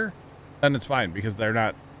harvester, then it's fine because they're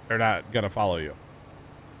not gonna follow you.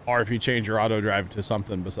 Or if you change your auto drive to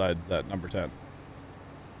something besides that number 10,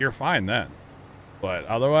 you're fine then. But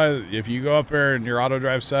otherwise, if you go up there and your auto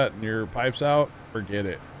drive set and your pipes out, forget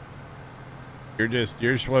it.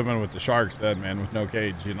 You're swimming with the sharks then, man, with no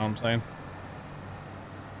cage. You know what I'm saying?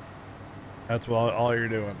 That's all you're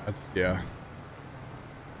doing. That's, yeah.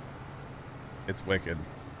 It's wicked.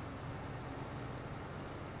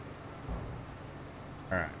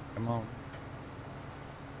 All right, come on.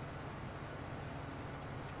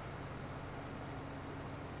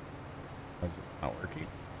 Is this not working?